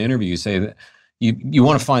questions in an interview. You say that you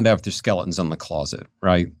want to find out if there's skeletons in the closet,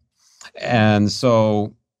 right? And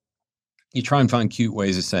so you try and find cute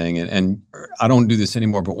ways of saying it. And I don't do this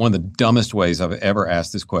anymore, but one of the dumbest ways I've ever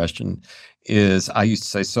asked this question is I used to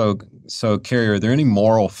say, so Carey, are there any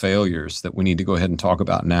moral failures that we need to go ahead and talk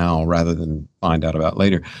about now rather than find out about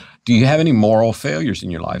later? Do you have any moral failures in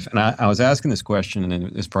your life? And I was asking this question,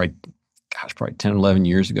 and it's probably 10, 11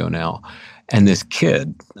 years ago now. And this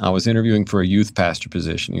kid, I was interviewing for a youth pastor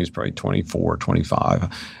position. He was probably 24, 25.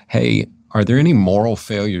 Hey, are there any moral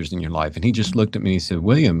failures in your life? And he just looked at me and he said,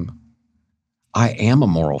 William, I am a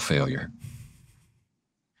moral failure.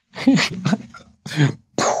 I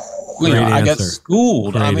got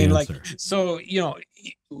schooled. Great I mean, answer.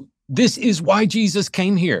 This is why Jesus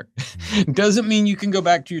came here. Doesn't mean you can go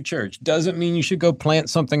back to your church. Doesn't mean you should go plant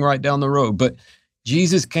something right down the road. But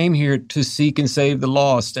Jesus came here to seek and save the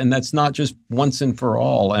lost. And that's not just once and for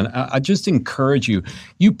all. And I just encourage you,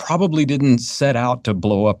 you probably didn't set out to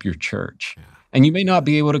blow up your church. And you may not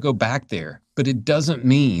be able to go back there, but it doesn't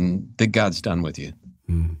mean that God's done with you.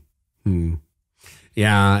 Mm-hmm.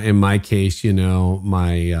 Yeah, in my case,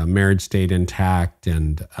 my marriage stayed intact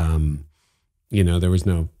and, there was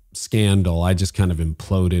no scandal. I just kind of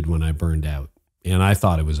imploded when I burned out and I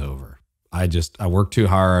thought it was over. I worked too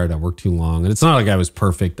hard. I worked too long. And it's not like I was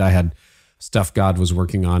perfect. I had stuff God was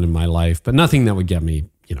working on in my life, but nothing that would get me,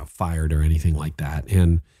 fired or anything like that.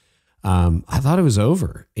 And I thought it was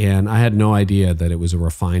over, and I had no idea that it was a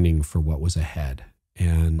refining for what was ahead.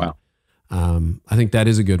 And wow. I think that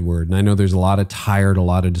is a good word. And I know there's a lot of tired, a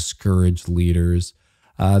lot of discouraged leaders.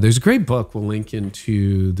 There's a great book we'll link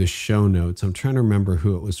into the show notes. I'm trying to remember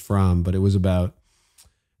who it was from, but it was about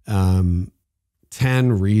 10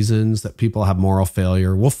 reasons that people have moral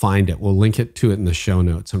failure. We'll find it. We'll link it to it in the show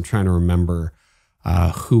notes. I'm trying to remember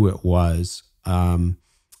who it was.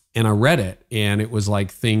 And I read it, and it was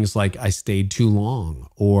like things like I stayed too long,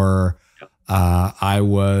 or I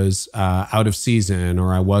was out of season,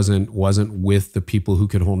 or I wasn't with the people who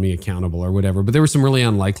could hold me accountable, or whatever. But there were some really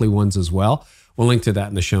unlikely ones as well. We'll link to that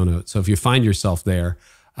in the show notes. So if you find yourself there,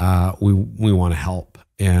 we want to help.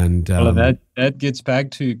 And that gets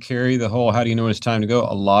back to, Carey, the whole how do you know it's time to go?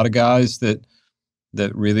 A lot of guys that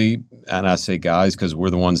really, and I say guys because we're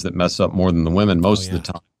the ones that mess up more than the women most of the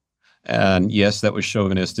time. And yes, that was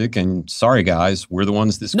chauvinistic. And sorry, guys, we're the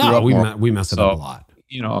ones that screw up more. We mess it up a lot.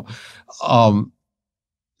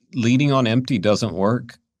 Leading on empty doesn't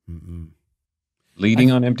work. Mm-mm.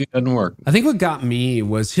 Leading on empty doesn't work. I think what got me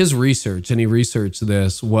was his research, and he researched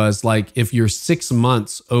this, was like if you're 6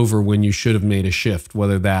 months over when you should have made a shift,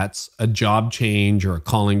 whether that's a job change or a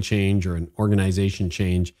calling change or an organization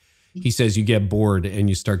change, he says you get bored and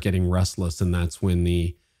you start getting restless, and that's when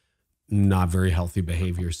the not very healthy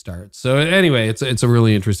behavior starts. So anyway, it's a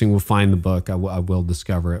really interesting. We'll find the book. I will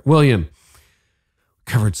discover it. William,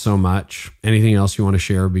 covered so much. Anything else you want to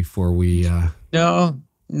share before we? No.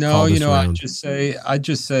 I'd just say,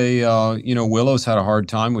 Willow's had a hard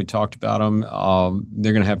time. We talked about them.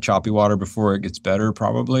 They're going to have choppy water before it gets better,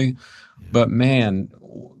 probably. Yeah. But man,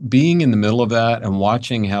 being in the middle of that and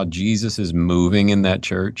watching how Jesus is moving in that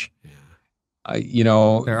church.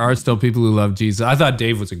 There are still people who love Jesus. I thought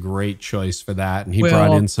Dave was a great choice for that. And he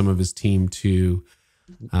brought in some of his team too.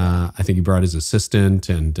 I think he brought his assistant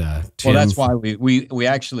and Tim. Well, that's why we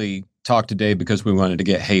actually talked to Dave, because we wanted to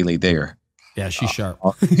get Haley there. Yeah, she's sharp.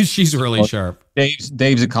 She's really sharp.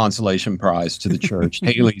 Dave's a consolation prize to the church.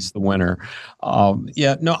 Haley's the winner.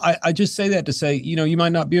 I just say that to say, you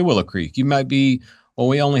might not be a Willow Creek. You might be,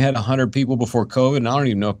 we only had 100 people before COVID, and I don't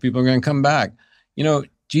even know if people are going to come back.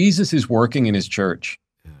 Jesus is working in his church.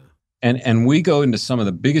 Yeah. And we go into some of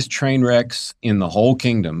the biggest train wrecks in the whole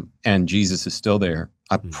kingdom, and Jesus is still there.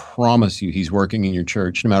 I promise you, he's working in your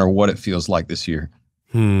church, no matter what it feels like this year.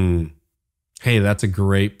 Hey, that's a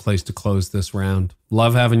great place to close this round.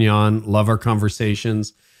 Love having you on. Love our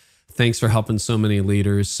conversations. Thanks for helping so many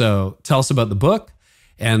leaders. So tell us about the book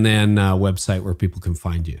and then a website where people can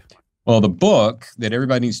find you. Well, the book that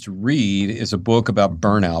everybody needs to read is a book about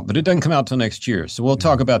burnout, but it doesn't come out till next year. So we'll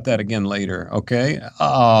talk about that again later. Okay.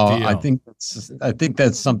 I think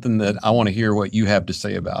that's something that I want to hear what you have to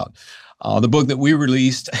say about. The book that we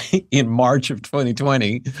released in March of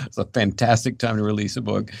 2020, it's a fantastic time to release a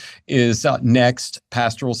book, is Next,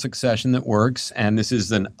 Pastoral Succession That Works. And this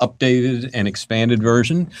is an updated and expanded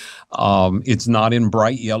version. It's not in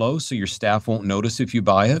bright yellow, so your staff won't notice if you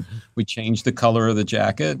buy it. We changed the color of the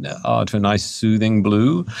jacket to a nice soothing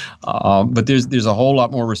blue. But there's a whole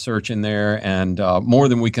lot more research in there and more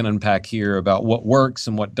than we can unpack here about what works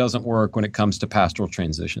and what doesn't work when it comes to pastoral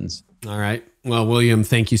transitions. All right. Well, William,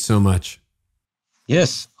 thank you so much.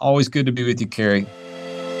 Yes, always good to be with you, Carey.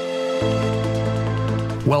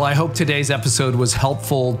 Well, I hope today's episode was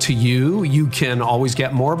helpful to you. You can always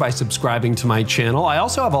get more by subscribing to my channel. I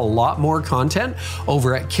also have a lot more content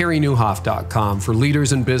over at CareyNieuwhof.com for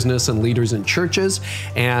leaders in business and leaders in churches.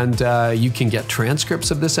 And you can get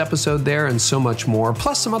transcripts of this episode there and so much more,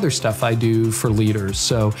 plus some other stuff I do for leaders.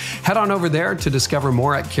 So head on over there to discover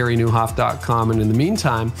more at CareyNieuwhof.com. And in the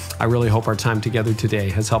meantime, I really hope our time together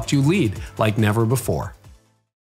today has helped you lead like never before.